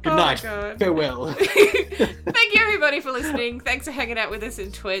 Good night. God. Farewell. Thank you everybody for listening. Thanks for hanging out with us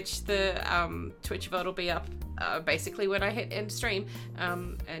in Twitch. The Twitch VOD will be up basically when I hit end stream.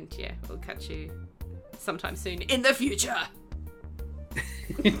 And yeah, we'll catch you sometime soon in the future.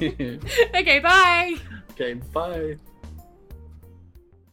 Okay, bye. Okay, bye.